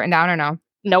have yours written down or no?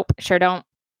 Nope, sure don't.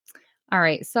 All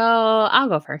right, so I'll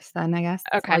go first then, I guess.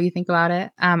 Okay. While you think about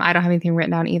it. I don't have anything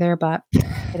written down either, but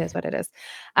it is what it is.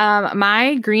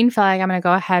 My green flag, I'm going to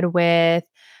go ahead with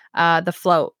the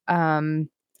float.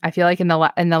 I feel like in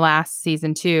the last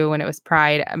season 2, when it was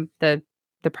Pride, the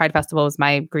Pride Festival was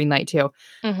my green light too.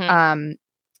 Mm-hmm.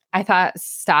 I thought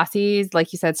Stassi's,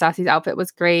 like you said, Stassi's outfit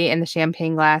was great, and the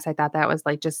champagne glass, I thought that was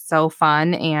like just so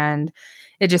fun, and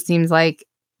it just seems like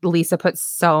Lisa put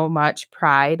so much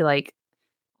pride, like.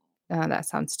 Oh, that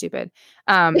sounds stupid.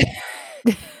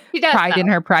 She does pride in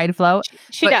her pride float.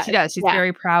 She does. She's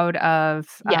very proud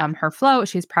of her float.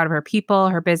 She's proud of her people,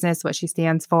 her business, what she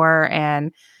stands for.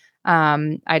 And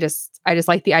I just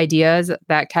like the ideas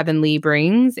that Kevin Lee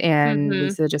brings, and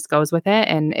Lisa just goes with it,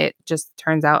 and it just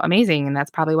turns out amazing. And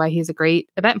that's probably why he's a great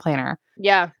event planner.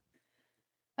 Yeah.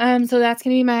 So that's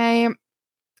gonna be my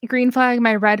green flag.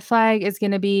 My red flag is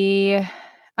gonna be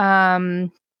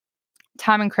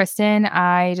Tom and Kristen.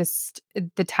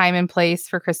 The time and place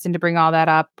for Kristen to bring all that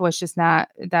up was just that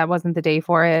wasn't the day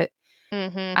for it.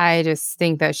 Mm-hmm. I just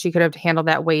think that she could have handled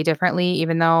that way differently,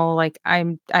 even though like I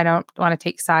don't want to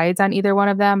take sides on either one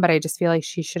of them, but I just feel like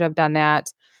she should have done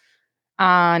that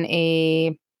on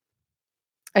a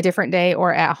different day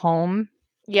or at home.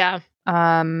 Yeah.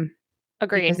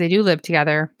 Agreed. Because they do live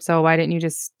together. So why didn't you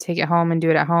just take it home and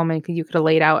do it at home, and you could have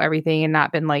laid out everything and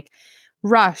not been like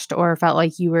rushed or felt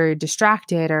like you were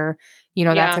distracted, or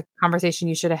that's a conversation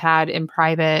you should have had in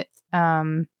private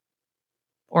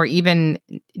or even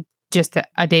just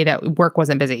a day that work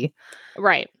wasn't busy.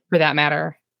 Right. For that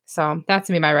matter. So that's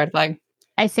to be my red flag.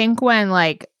 I think when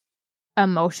like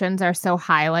emotions are so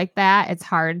high like that, it's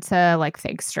hard to like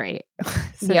think straight.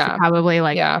 So she probably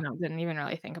like didn't even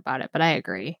really think about it, but I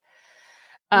agree.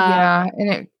 And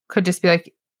it could just be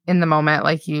like in the moment,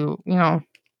 like you know.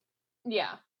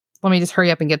 Yeah. Let me just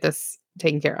hurry up and get this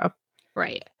taken care of.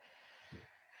 Right.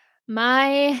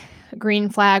 My green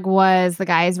flag was the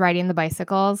guys riding the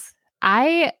bicycles.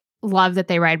 I love that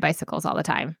they ride bicycles all the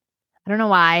time. I don't know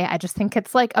why. I just think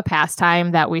it's like a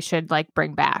pastime that we should like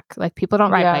bring back. Like people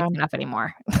don't ride bikes enough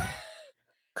anymore.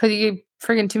 Because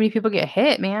friggin' too many people get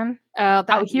hit, man.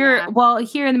 Out here, well,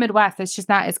 here in the Midwest, it's just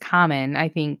not as common, I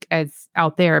think, as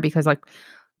out there because like,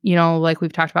 you know, like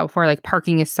we've talked about before, like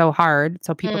parking is so hard.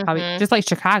 So people probably, just like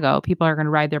Chicago, people are going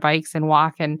to ride their bikes and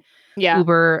walk and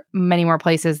Uber many more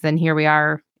places than here we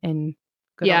are in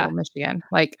good old Michigan.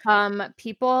 Like,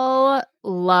 people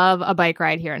love a bike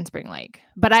ride here in Spring Lake,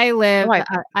 but I live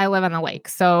on a lake,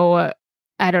 so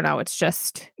I don't know. It's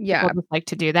just people just like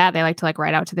to do that. They like to like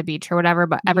ride out to the beach or whatever.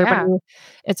 But everybody,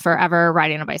 it's forever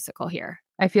riding a bicycle here.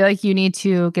 I feel like you need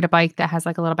to get a bike that has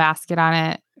like a little basket on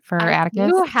it for Atticus. I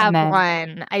do have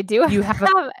one. I do. You have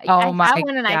one, and gosh. I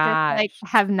just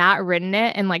like have not ridden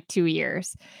it in like 2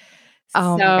 years.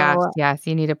 Oh my gosh, yes.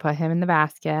 You need to put him in the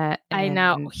basket. I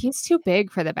know. He's too big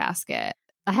for the basket.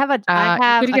 I have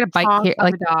you could get a bike here,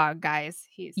 like a dog, guys.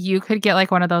 You could get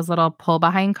like one of those little pull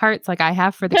behind carts like I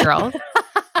have for the girls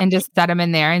and just set him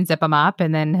in there and zip him up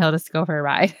and then he'll just go for a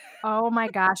ride. Oh my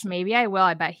gosh, maybe I will.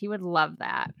 I bet he would love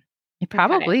that.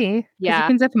 Probably. Okay. Yeah. You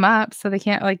can zip them up so they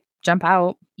can't like jump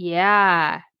out.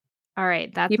 Yeah. All right.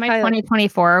 That's my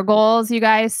 2024 goals, you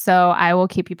guys. So I will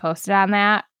keep you posted on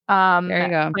that. There you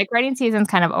go. Bike riding season's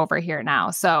kind of over here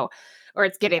now. So, or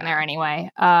it's getting there anyway.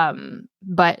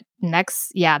 But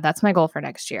that's my goal for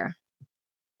next year.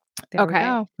 There we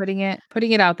go. Putting it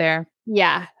out there.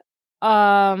 Yeah.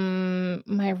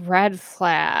 My red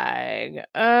flag.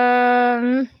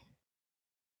 I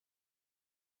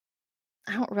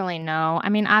don't really know. I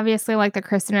mean, obviously like the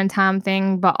Kristen and Tom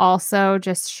thing, but also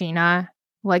just Scheana,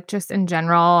 like just in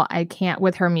general, I can't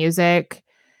with her music.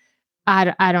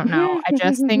 I don't know. I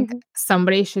just think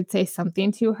somebody should say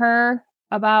something to her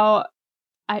about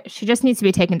she just needs to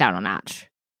be taken down a notch.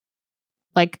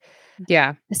 Like,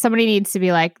 somebody needs to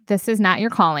be like, this is not your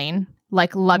calling.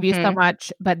 Like, love you so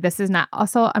much, but this is not.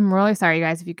 Also, I'm really sorry, you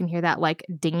guys, if you can hear that like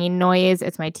dinging noise.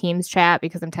 It's my Teams chat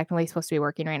because I'm technically supposed to be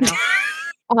working right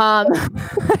now.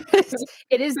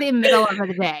 It is the middle of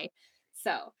the day.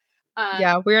 So,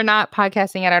 we're not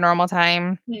podcasting at our normal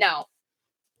time. No.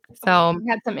 So we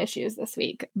had some issues this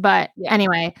week, but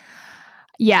anyway,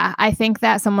 I think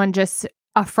that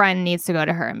a friend needs to go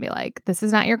to her and be like, this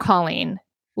is not your calling.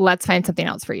 Let's find something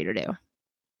else for you to do.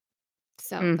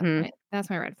 So that's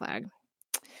my red flag.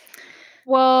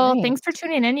 Well, thanks for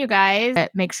tuning in, you guys.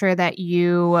 Make sure that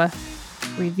you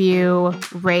review,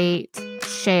 rate,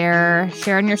 share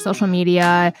on your social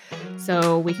media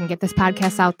so we can get this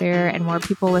podcast out there and more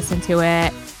people listen to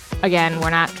it. Again, we're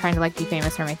not trying to like be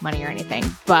famous or make money or anything,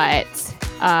 but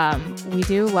we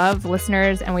do love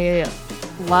listeners and we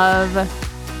love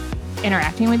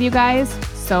interacting with you guys.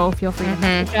 So feel free to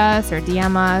message us or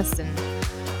DM us and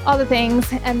all the things.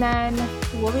 And then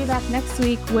we'll be back next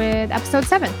week with episode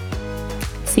 7.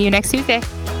 See you next Tuesday.